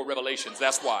 dreams, and 4 revelations.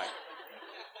 That's why.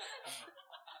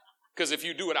 Because if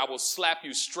you do it, I will slap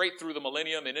you straight through the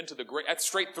millennium and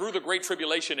straight through the great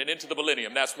tribulation and into the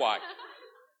millennium. That's why.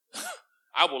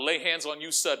 I will lay hands on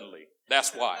you suddenly.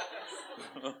 That's why.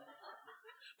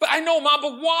 But I know, Mom,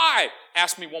 but why?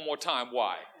 Ask me one more time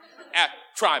why.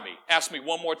 Try me. Ask me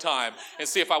one more time and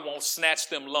see if I won't snatch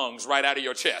them lungs right out of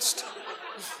your chest.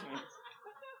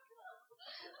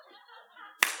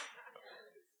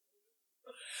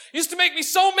 Used to make me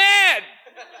so mad.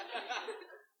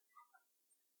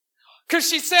 Because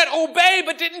she said obey,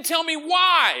 but didn't tell me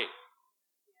why.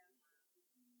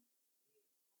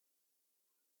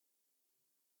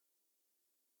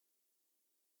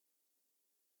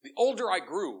 The older I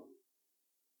grew,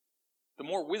 the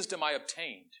more wisdom I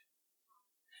obtained.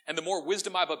 And the more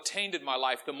wisdom I've obtained in my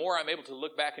life, the more I'm able to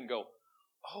look back and go,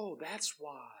 oh, that's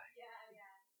why.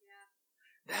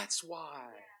 That's why.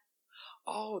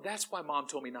 Oh, that's why Mom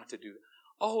told me not to do that.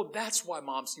 Oh, that's why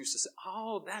Moms used to say,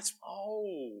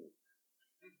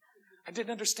 I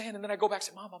didn't understand. And then I go back and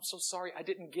say, Mom, I'm so sorry. I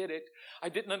didn't get it. I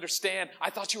didn't understand. I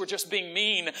thought you were just being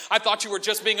mean. I thought you were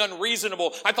just being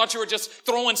unreasonable. I thought you were just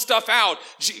throwing stuff out.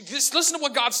 Just listen to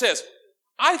what God says.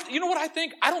 You know what I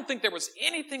think? I don't think there was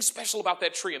anything special about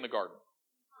that tree in the garden.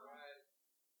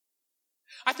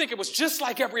 I think it was just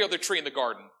like every other tree in the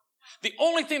garden. The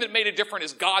only thing that made it different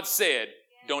is God said,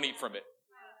 don't eat from it.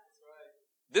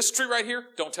 This tree right here,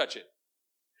 don't touch it.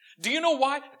 Do you know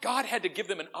why? God had to give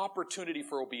them an opportunity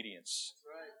for obedience.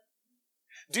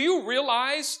 Do you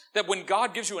realize that when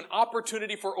God gives you an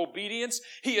opportunity for obedience,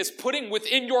 He is putting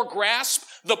within your grasp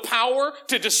the power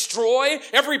to destroy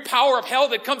every power of hell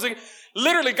that comes against?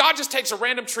 Literally, God just takes a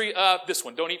random tree. This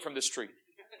one, don't eat from this tree.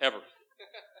 Ever.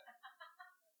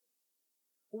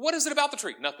 What is it about the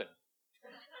tree? Nothing.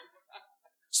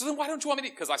 So then why don't you want me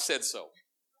to eat? Because I said so.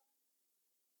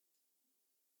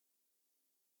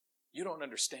 You don't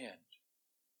understand.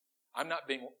 I'm not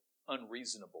being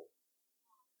unreasonable.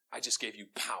 I just gave you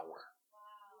power.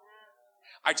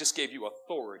 I just gave you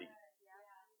authority.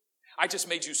 I just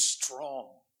made you strong.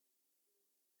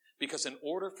 Because in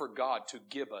order for God to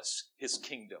give us His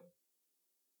kingdom,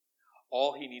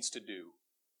 all He needs to do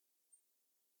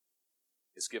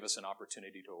is give us an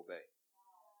opportunity to obey.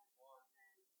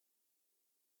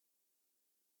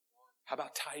 How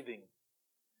about tithing?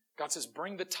 God says,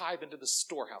 bring the tithe into the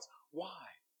storehouse. Why?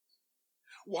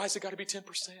 Why has it got to be 10%?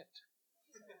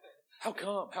 How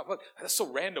come? That's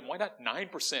so random. Why not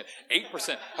 9%,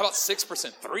 8%? How about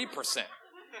 6%, 3%?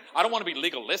 I don't want to be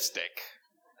legalistic.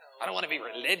 I don't want to be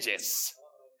religious.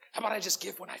 How about I just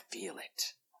give when I feel it?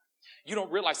 You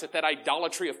don't realize that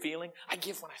idolatry of feeling, I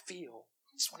give when I feel.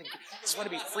 I just want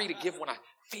to be free to give when I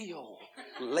feel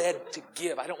led to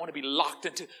give. I don't want to be locked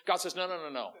into. God says,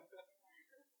 no.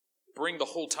 Bring the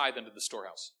whole tithe into the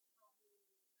storehouse.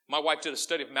 My wife did a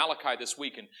study of Malachi this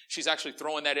week, and she's actually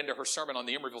throwing that into her sermon on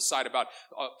the Emerville side about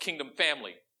kingdom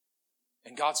family.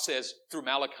 And God says, through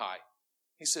Malachi,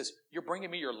 He says, you're bringing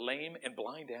me your lame and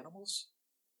blind animals?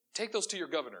 Take those to your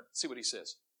governor. See what he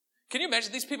says. Can you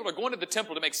imagine? These people are going to the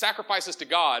temple to make sacrifices to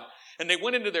God, and they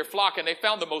went into their flock, and they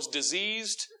found the most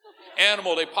diseased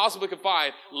animal they possibly could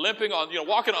find, limping on,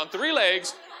 walking on 3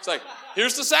 legs. It's like,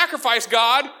 here's the sacrifice,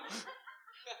 God.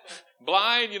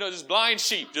 Blind, just blind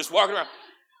sheep, just walking around.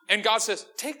 And God says,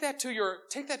 take that to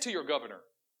your governor.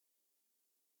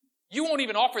 You won't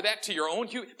even offer that to your own,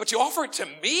 but you offer it to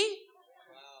me?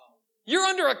 You're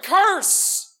under a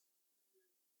curse.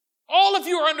 All of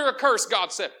you are under a curse,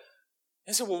 God said.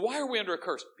 And said, well, why are we under a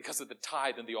curse? Because of the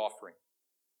tithe and the offering.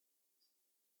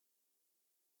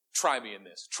 Try me in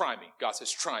this. Try me. God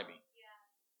says, try me.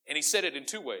 And He said it in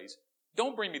 2 ways.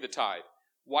 Don't bring me the tithe.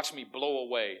 Watch me blow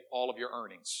away all of your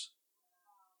earnings.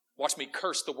 Watch me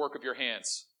curse the work of your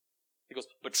hands. He goes,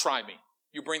 but try me.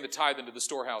 You bring the tithe into the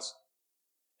storehouse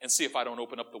and see if I don't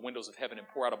open up the windows of heaven and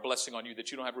pour out a blessing on you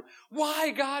that you don't have room. Why,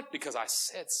 God? Because I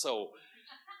said so.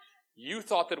 You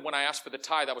thought that when I asked for the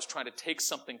tithe, I was trying to take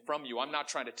something from you. I'm not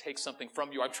trying to take something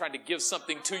from you. I'm trying to give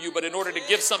something to you. But in order to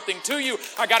give something to you,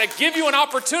 I got to give you an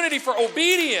opportunity for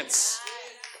obedience.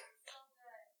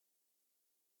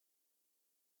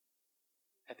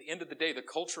 At the end of the day, the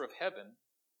culture of heaven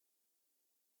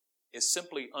is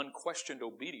simply unquestioned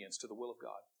obedience to the will of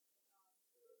God.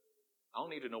 I don't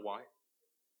need to know why.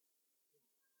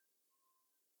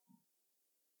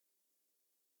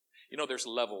 There's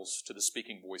levels to the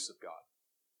speaking voice of God.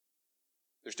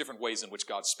 There's different ways in which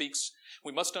God speaks.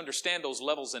 We must understand those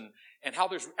levels and how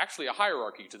there's actually a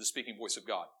hierarchy to the speaking voice of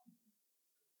God.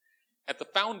 At the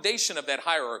foundation of that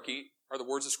hierarchy are the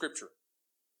words of Scripture.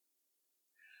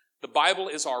 The Bible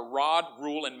is our rod,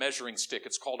 rule, and measuring stick.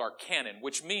 It's called our canon,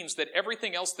 which means that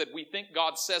everything else that we think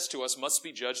God says to us must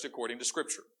be judged according to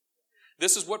Scripture.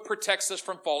 This is what protects us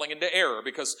from falling into error,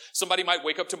 because somebody might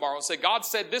wake up tomorrow and say, God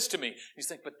said this to me. You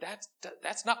think, but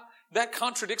that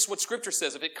contradicts what Scripture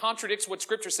says. If it contradicts what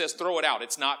Scripture says, throw it out.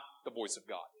 It's not the voice of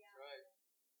God. Right.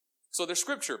 So there's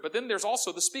Scripture, but then there's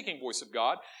also the speaking voice of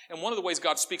God. And one of the ways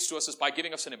God speaks to us is by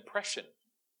giving us an impression.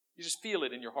 You just feel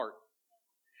it in your heart.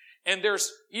 And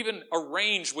there's even a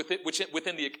range within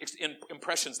the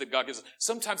impressions that God gives us.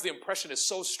 Sometimes the impression is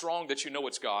so strong that you know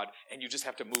it's God, and you just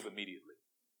have to move immediately.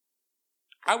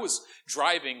 I was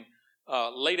driving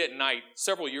late at night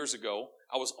several years ago.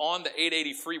 I was on the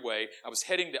 880 freeway. I was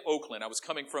heading to Oakland. I was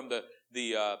coming from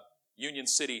the Union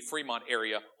City, Fremont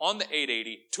area on the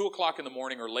 880, 2 o'clock in the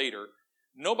morning or later.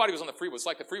 Nobody was on the freeway. It was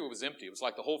like the freeway was empty. It was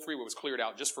like the whole freeway was cleared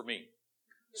out just for me.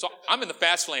 So I'm in the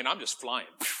fast lane. I'm just flying.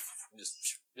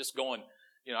 Just going,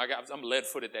 I'm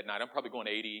lead-footed that night. I'm probably going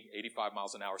 80, 85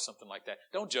 miles an hour, something like that.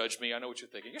 Don't judge me. I know what you're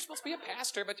thinking. You're supposed to be a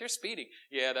pastor, but you're speeding.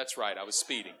 Yeah, that's right. I was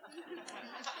speeding.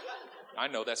 I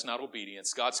know that's not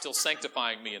obedience. God's still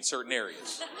sanctifying me in certain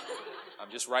areas. I'm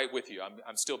just right with you.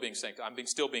 I'm still being sanctified.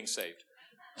 Still being saved.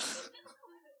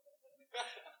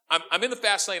 I'm in the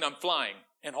fast lane. I'm flying.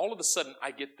 And all of a sudden,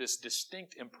 I get this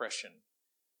distinct impression.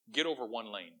 Get over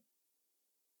one lane.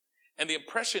 And the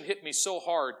impression hit me so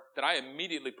hard that I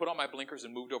immediately put on my blinkers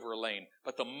and moved over a lane.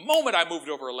 But the moment I moved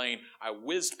over a lane, I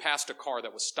whizzed past a car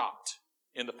that was stopped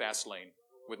in the fast lane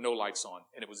with no lights on,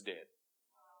 and it was dead.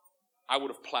 I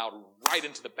would have plowed right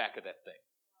into the back of that thing.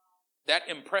 That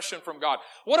impression from God.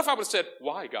 What if I would have said,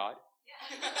 why, God?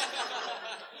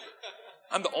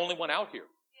 I'm the only one out here.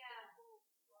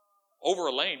 Over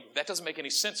a lane, that doesn't make any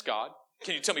sense, God.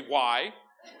 Can you tell me why?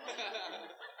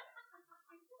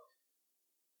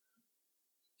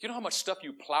 You know how much stuff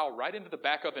you plow right into the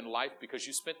back of in life because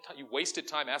you wasted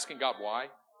time asking God why?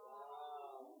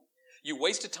 You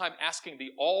wasted time asking the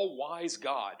all-wise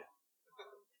God,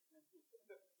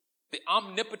 the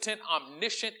omnipotent,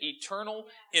 omniscient, eternal,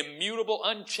 immutable,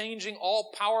 unchanging,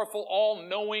 all-powerful,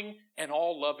 all-knowing, and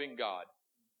all-loving God.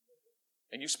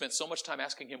 And you spent so much time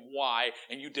asking Him why,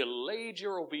 and you delayed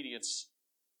your obedience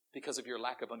because of your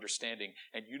lack of understanding,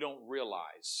 and you don't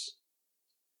realize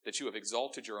that you have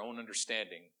exalted your own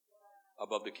understanding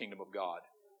above the kingdom of God.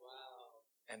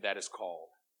 And that is called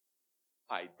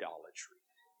idolatry.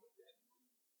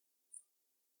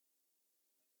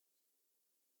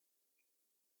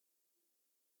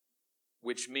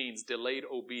 Which means delayed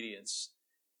obedience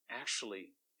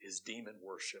actually is demon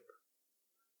worship.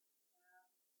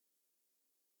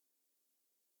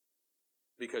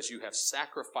 Because you have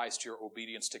sacrificed your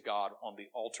obedience to God on the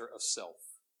altar of self,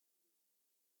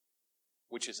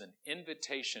 which is an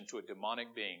invitation to a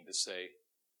demonic being to say,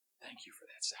 thank you for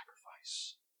that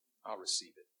sacrifice. I'll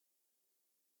receive it.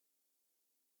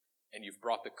 And you've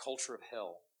brought the culture of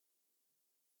hell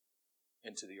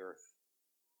into the earth.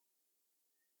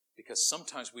 Because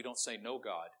sometimes we don't say no,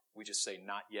 God. We just say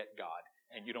not yet, God.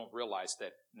 And you don't realize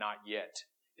that not yet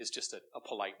is just a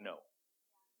polite no.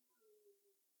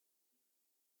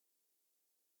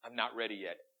 I'm not ready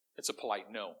yet. It's a polite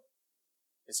no.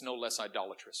 It's no less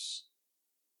idolatrous.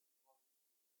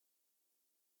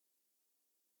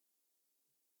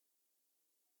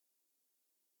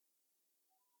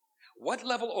 What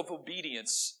level of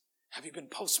obedience have you been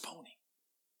postponing?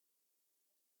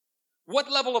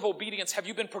 What level of obedience have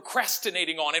you been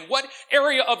procrastinating on? In what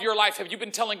area of your life have you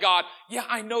been telling God, yeah,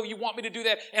 I know you want me to do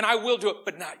that, and I will do it,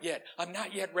 but not yet. I'm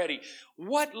not yet ready.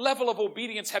 What level of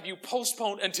obedience have you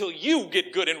postponed until you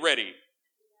get good and ready?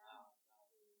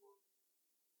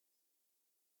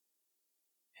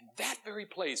 In that very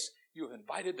place, you have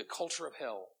invited the culture of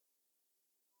hell.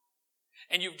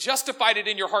 And you've justified it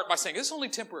in your heart by saying, this is only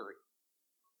temporary.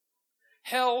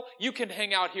 Hell, you can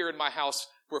hang out here in my house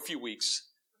for a few weeks.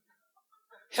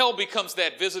 Hell becomes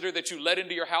that visitor that you let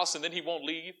into your house and then he won't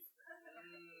leave.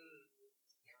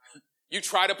 You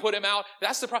try to put him out.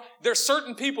 That's the problem. There's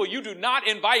certain people you do not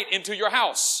invite into your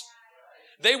house.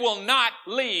 They will not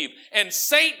leave. And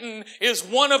Satan is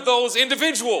one of those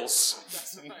individuals.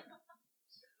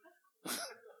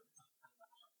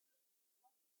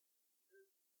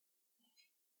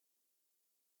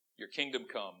 Your kingdom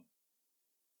come.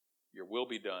 Your will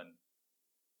be done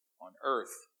on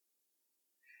earth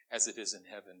as it is in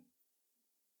heaven.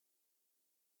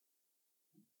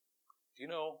 Do you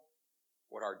know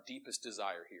what our deepest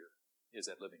desire here is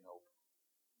at Living Hope?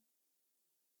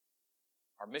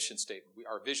 Our mission statement,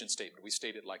 our vision statement, we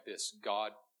state it like this: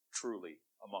 God truly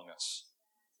among us.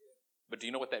 But do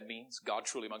you know what that means? God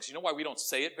truly among us. You know why we don't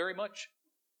say it very much?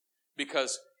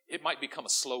 Because it might become a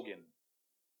slogan.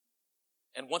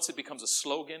 And once it becomes a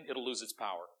slogan, it'll lose its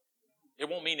power. It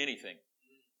won't mean anything.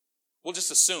 We'll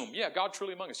just assume, yeah, God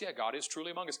truly among us. Yeah, God is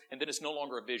truly among us. And then it's no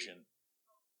longer a vision.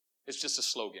 It's just a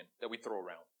slogan that we throw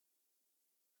around.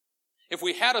 If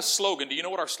we had a slogan, do you know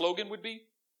what our slogan would be?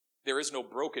 There is no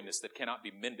brokenness that cannot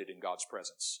be mended in God's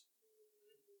presence.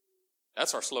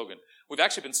 That's our slogan. We've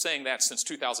actually been saying that since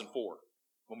 2004,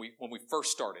 when we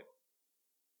first started.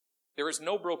 There is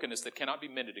no brokenness that cannot be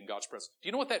mended in God's presence. Do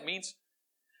you know what that means?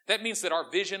 That means that our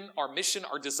vision, our mission,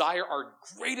 our desire, our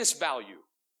greatest value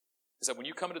is that when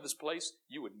you come into this place,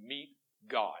 you would meet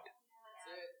God.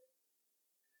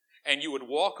 And you would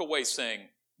walk away saying,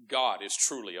 God is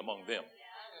truly among them.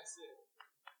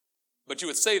 But you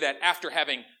would say that after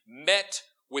having met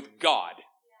with God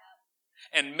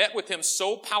and met with Him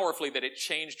so powerfully that it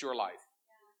changed your life.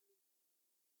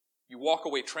 You walk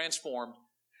away transformed,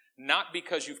 not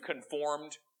because you've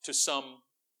conformed to some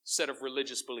set of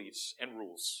religious beliefs and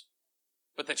rules,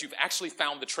 but that you've actually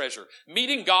found the treasure.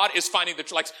 Meeting God is finding the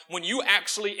treasure. Like when you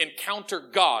actually encounter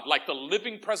God, like the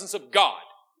living presence of God,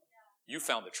 you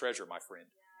found the treasure, my friend.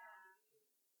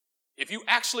 If you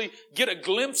actually get a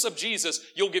glimpse of Jesus,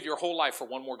 you'll give your whole life for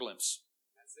one more glimpse.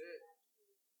 That's it.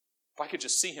 If I could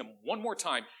just see him one more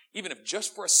time, even if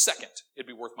just for a second, it'd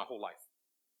be worth my whole life.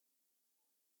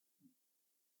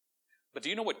 But do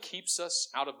you know what keeps us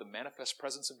out of the manifest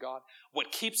presence of God?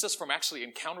 What keeps us from actually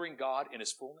encountering God in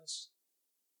his fullness?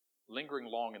 Lingering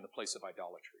long in the place of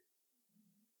idolatry.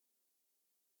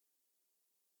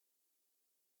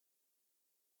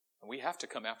 And we have to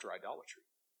come after idolatry.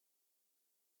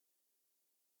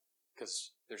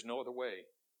 Because there's no other way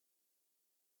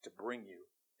to bring you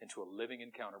into a living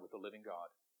encounter with the living God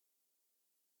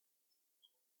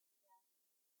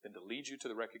than to lead you to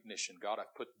the recognition, God,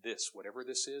 I've put this, whatever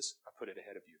this is, I put it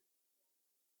ahead of you.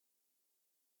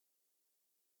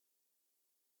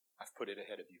 I've put it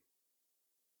ahead of you.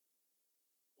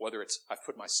 Whether it's I've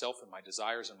put myself and my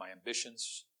desires and my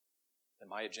ambitions and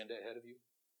my agenda ahead of you.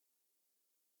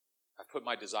 I've put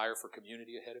my desire for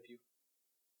community ahead of you.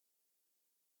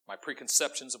 My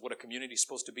preconceptions of what a community is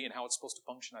supposed to be and how it's supposed to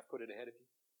function, I've put it ahead of you.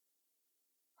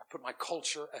 I've put my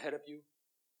culture ahead of you.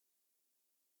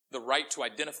 The right to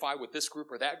identify with this group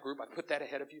or that group, I put that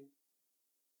ahead of you.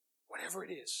 Whatever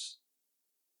it is,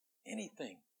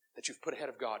 anything that you've put ahead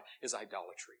of God is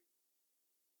idolatry.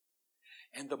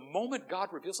 And the moment God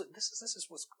reveals it, this is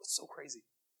what's so crazy.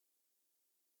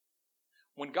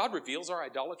 When God reveals our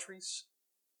idolatries,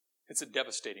 it's a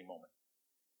devastating moment.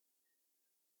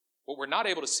 What we're not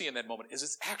able to see in that moment is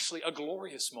it's actually a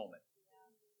glorious moment.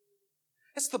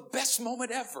 It's the best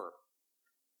moment ever.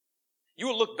 You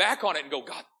will look back on it and go,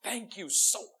 God, thank you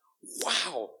so,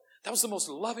 wow. That was the most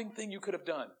loving thing you could have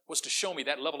done, was to show me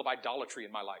that level of idolatry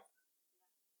in my life.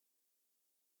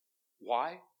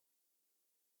 Why?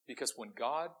 Because when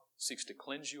God seeks to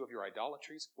cleanse you of your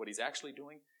idolatries, what he's actually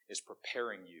doing is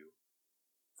preparing you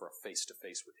for a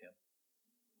face-to-face with him.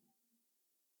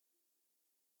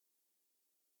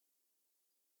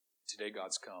 Today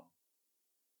God's come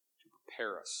to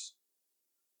prepare us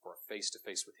for a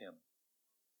face-to-face with him.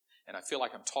 And I feel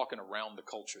like I'm talking around the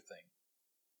culture thing.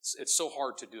 It's so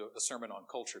hard to do a sermon on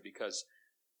culture because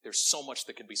there's so much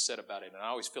that can be said about it. And I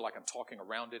always feel like I'm talking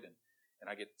around it and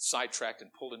I get sidetracked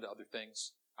and pulled into other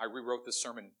things. I rewrote this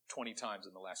sermon 20 times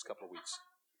in the last couple of weeks.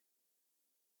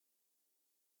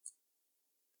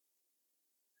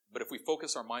 But if we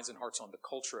focus our minds and hearts on the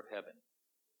culture of heaven,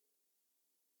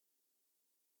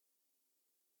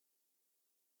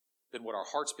 then what our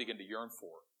hearts begin to yearn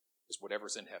for is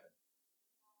whatever's in heaven.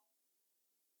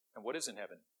 And what is in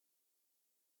heaven?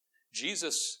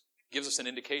 Jesus gives us an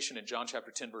indication in John chapter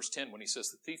 10, verse 10, when he says,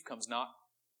 the thief comes not,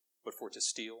 but for to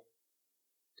steal,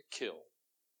 to kill,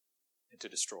 and to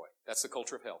destroy. That's the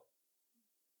culture of hell.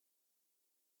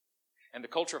 And the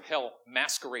culture of hell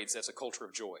masquerades as a culture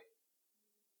of joy.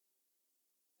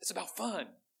 It's about fun.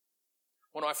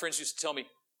 One of my friends used to tell me,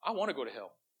 I want to go to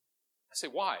hell. I say,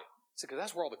 why? I said, because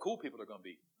that's where all the cool people are going to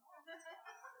be.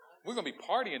 We're going to be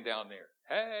partying down there.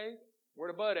 Hey,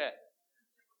 where the bud at?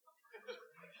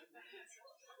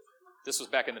 This was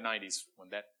back in the 90s when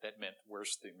that meant,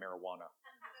 where's the marijuana?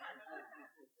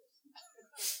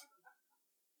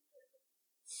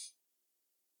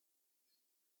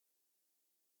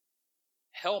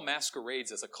 Hell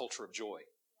masquerades as a culture of joy,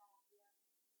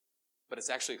 but it's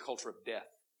actually a culture of death.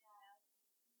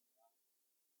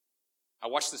 I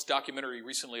watched this documentary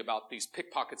recently about these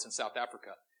pickpockets in South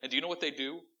Africa. And do you know what they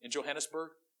do in Johannesburg?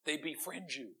 They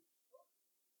befriend you.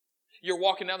 You're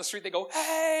walking down the street, they go,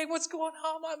 hey, what's going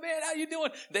on, my man? How you doing?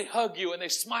 They hug you and they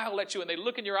smile at you and they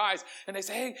look in your eyes and they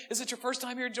say, hey, is it your first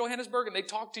time here in Johannesburg? And they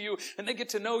talk to you and they get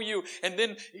to know you. And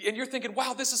you're thinking,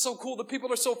 wow, this is so cool. The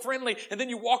people are so friendly. And then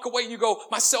you walk away and you go,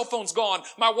 my cell phone's gone.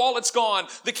 My wallet's gone.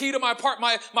 The key to my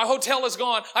hotel is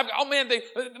gone.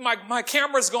 My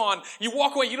camera's gone. You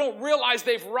walk away. You don't realize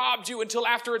they've robbed you until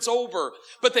after it's over.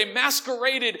 But they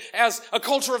masqueraded as a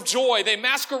culture of joy. They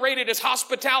masqueraded as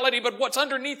hospitality. But what's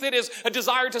underneath it is a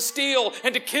desire to steal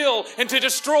and to kill and to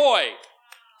destroy.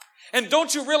 And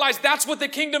don't you realize that's what the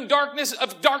kingdom of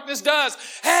darkness does?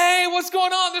 Hey, what's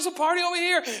going on? There's a party over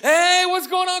here. Hey, what's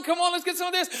going on? Come on, let's get some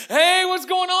of this. Hey, what's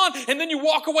going on? And then you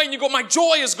walk away and you go, my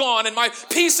joy is gone and my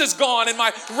peace is gone and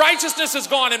my righteousness is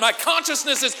gone and my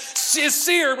consciousness is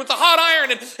seared with the hot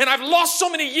iron and I've lost so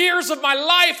many years of my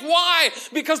life. Why?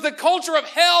 Because the culture of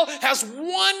hell has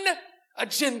one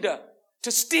agenda: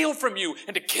 to steal from you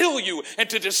and to kill you and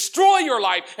to destroy your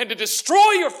life and to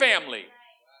destroy your family.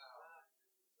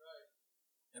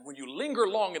 And when you linger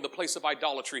long in the place of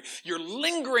idolatry, you're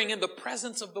lingering in the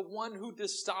presence of the one who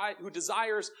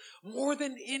desires more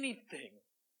than anything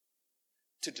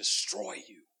to destroy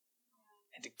you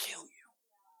and to kill you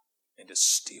and to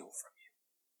steal from you.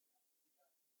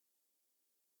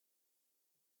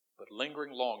 But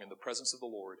lingering long in the presence of the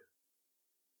Lord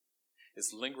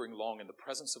is lingering long in the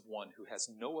presence of one who has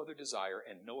no other desire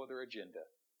and no other agenda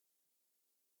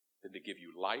than to give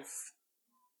you life,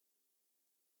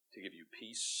 to give you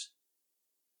peace,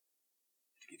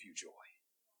 to give you joy.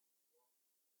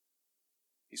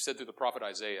 He said through the prophet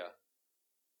Isaiah,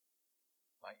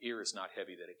 my ear is not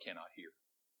heavy that it cannot hear,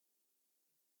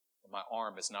 and my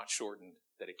arm is not shortened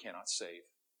that it cannot save.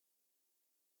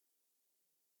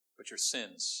 But your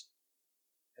sins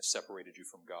have separated you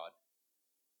from God.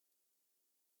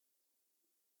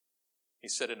 He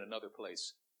said in another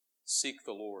place, seek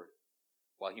the Lord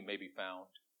while he may be found.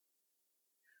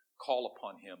 Call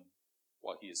upon him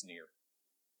while he is near.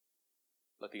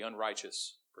 Let the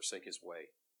unrighteous forsake his way.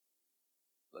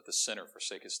 Let the sinner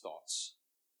forsake his thoughts.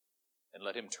 And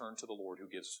let him turn to the Lord who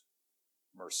gives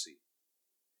mercy,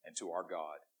 and to our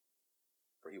God,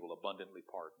 for he will abundantly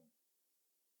pardon.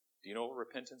 Do you know what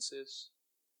repentance is?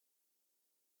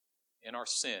 In our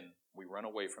sin, we run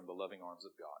away from the loving arms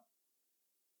of God.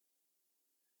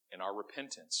 In our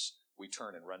repentance, we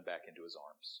turn and run back into his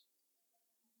arms.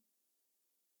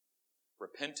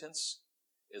 Repentance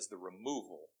is the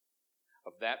removal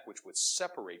of that which would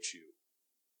separate you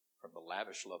from the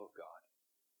lavish love of God.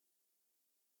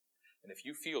 And if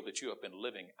you feel that you have been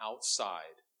living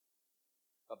outside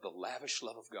of the lavish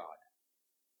love of God,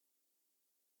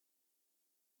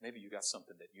 maybe you got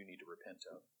something that you need to repent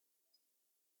of.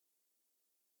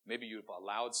 Maybe you've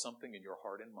allowed something in your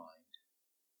heart and mind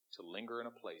to linger in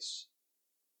a place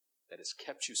that has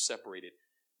kept you separated.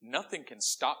 Nothing can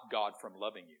stop God from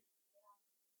loving you.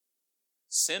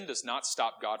 Sin does not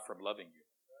stop God from loving you.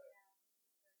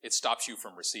 It stops you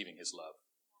from receiving his love.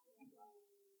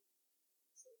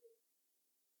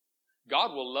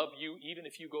 God will love you even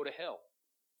if you go to hell.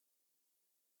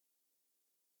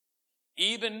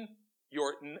 Even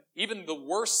the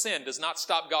worst sin does not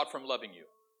stop God from loving you.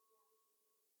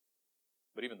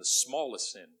 But even the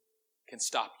smallest sin can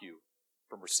stop you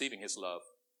from receiving his love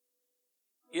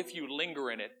if you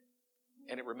linger in it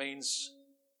and it remains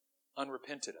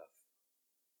unrepented of.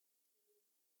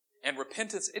 And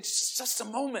repentance, it's just a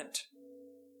moment.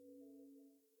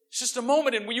 It's just a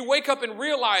moment, and when you wake up and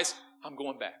realize, I'm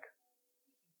going back.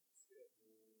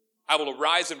 I will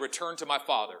arise and return to my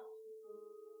Father.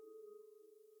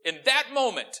 In that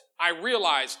moment, I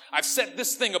realize I've set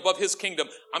this thing above his kingdom.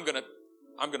 I'm going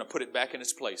to put it back in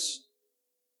its place.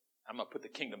 I'm going to put the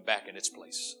kingdom back in its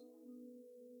place.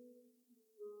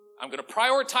 I'm going to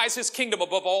prioritize his kingdom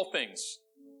above all things.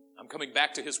 I'm coming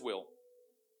back to his will.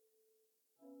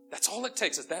 That's all it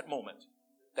takes is that moment.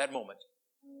 That moment.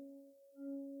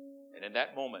 And in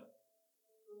that moment,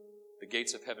 the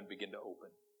gates of heaven begin to open.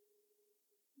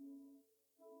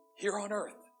 Here on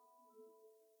earth.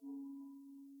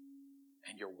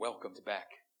 And you're welcomed back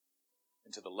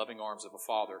into the loving arms of a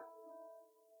Father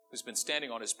who's been standing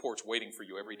on his porch waiting for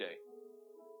you every day.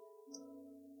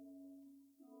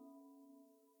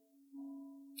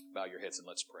 Bow your heads and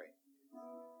let's pray.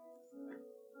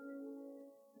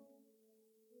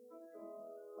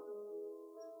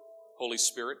 Holy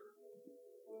Spirit,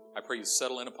 I pray you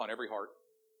settle in upon every heart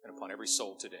and upon every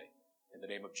soul today in the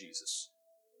name of Jesus.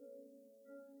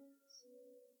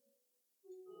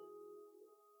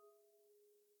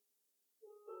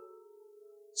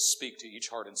 Speak to each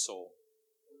heart and soul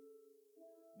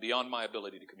beyond my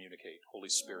ability to communicate. Holy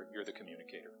Spirit, you're the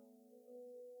communicator.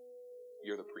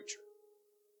 You're the preacher.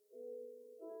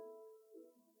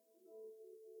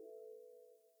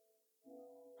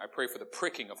 I pray for the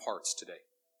pricking of hearts today.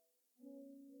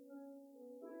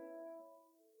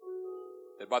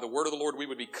 That by the word of the Lord we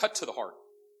would be cut to the heart.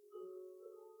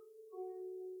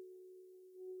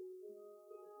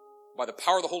 By the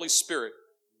power of the Holy Spirit,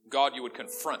 God, you would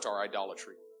confront our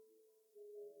idolatry.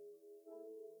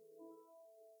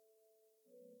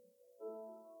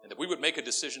 And that we would make a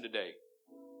decision today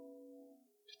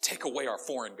to take away our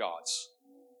foreign gods,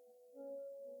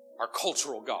 our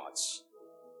cultural gods,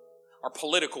 our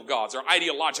political gods, our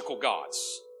ideological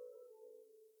gods.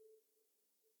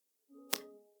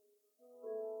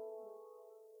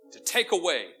 To take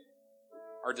away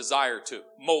our desire to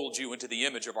mold you into the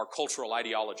image of our cultural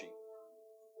ideology.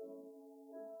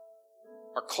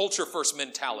 Our culture first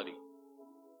mentality.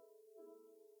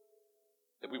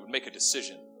 That we would make a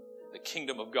decision. The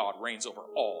kingdom of God reigns over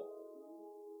all.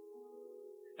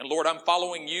 And Lord, I'm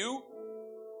following you.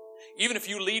 Even if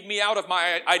you lead me out of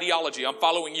my ideology, I'm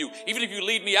following you. Even if you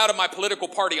lead me out of my political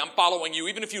party, I'm following you.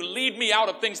 Even if you lead me out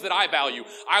of things that I value,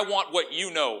 I want what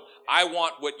you know. I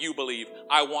want what you believe.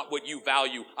 I want what you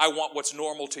value. I want what's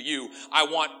normal to you. I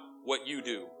want what you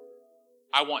do.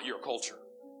 I want your culture.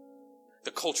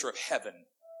 The culture of heaven.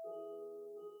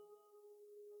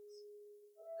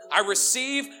 I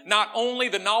receive not only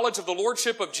the knowledge of the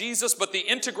Lordship of Jesus, but the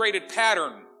integrated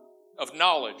pattern of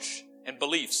knowledge and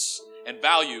beliefs and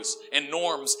values and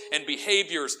norms and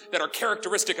behaviors that are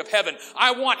characteristic of heaven.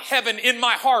 I want heaven in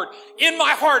my heart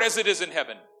as it is in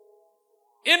heaven,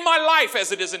 in my life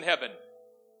as it is in heaven.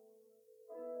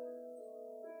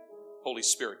 Holy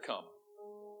Spirit, come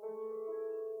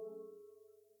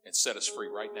and set us free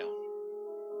right now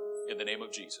in the name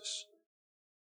of Jesus.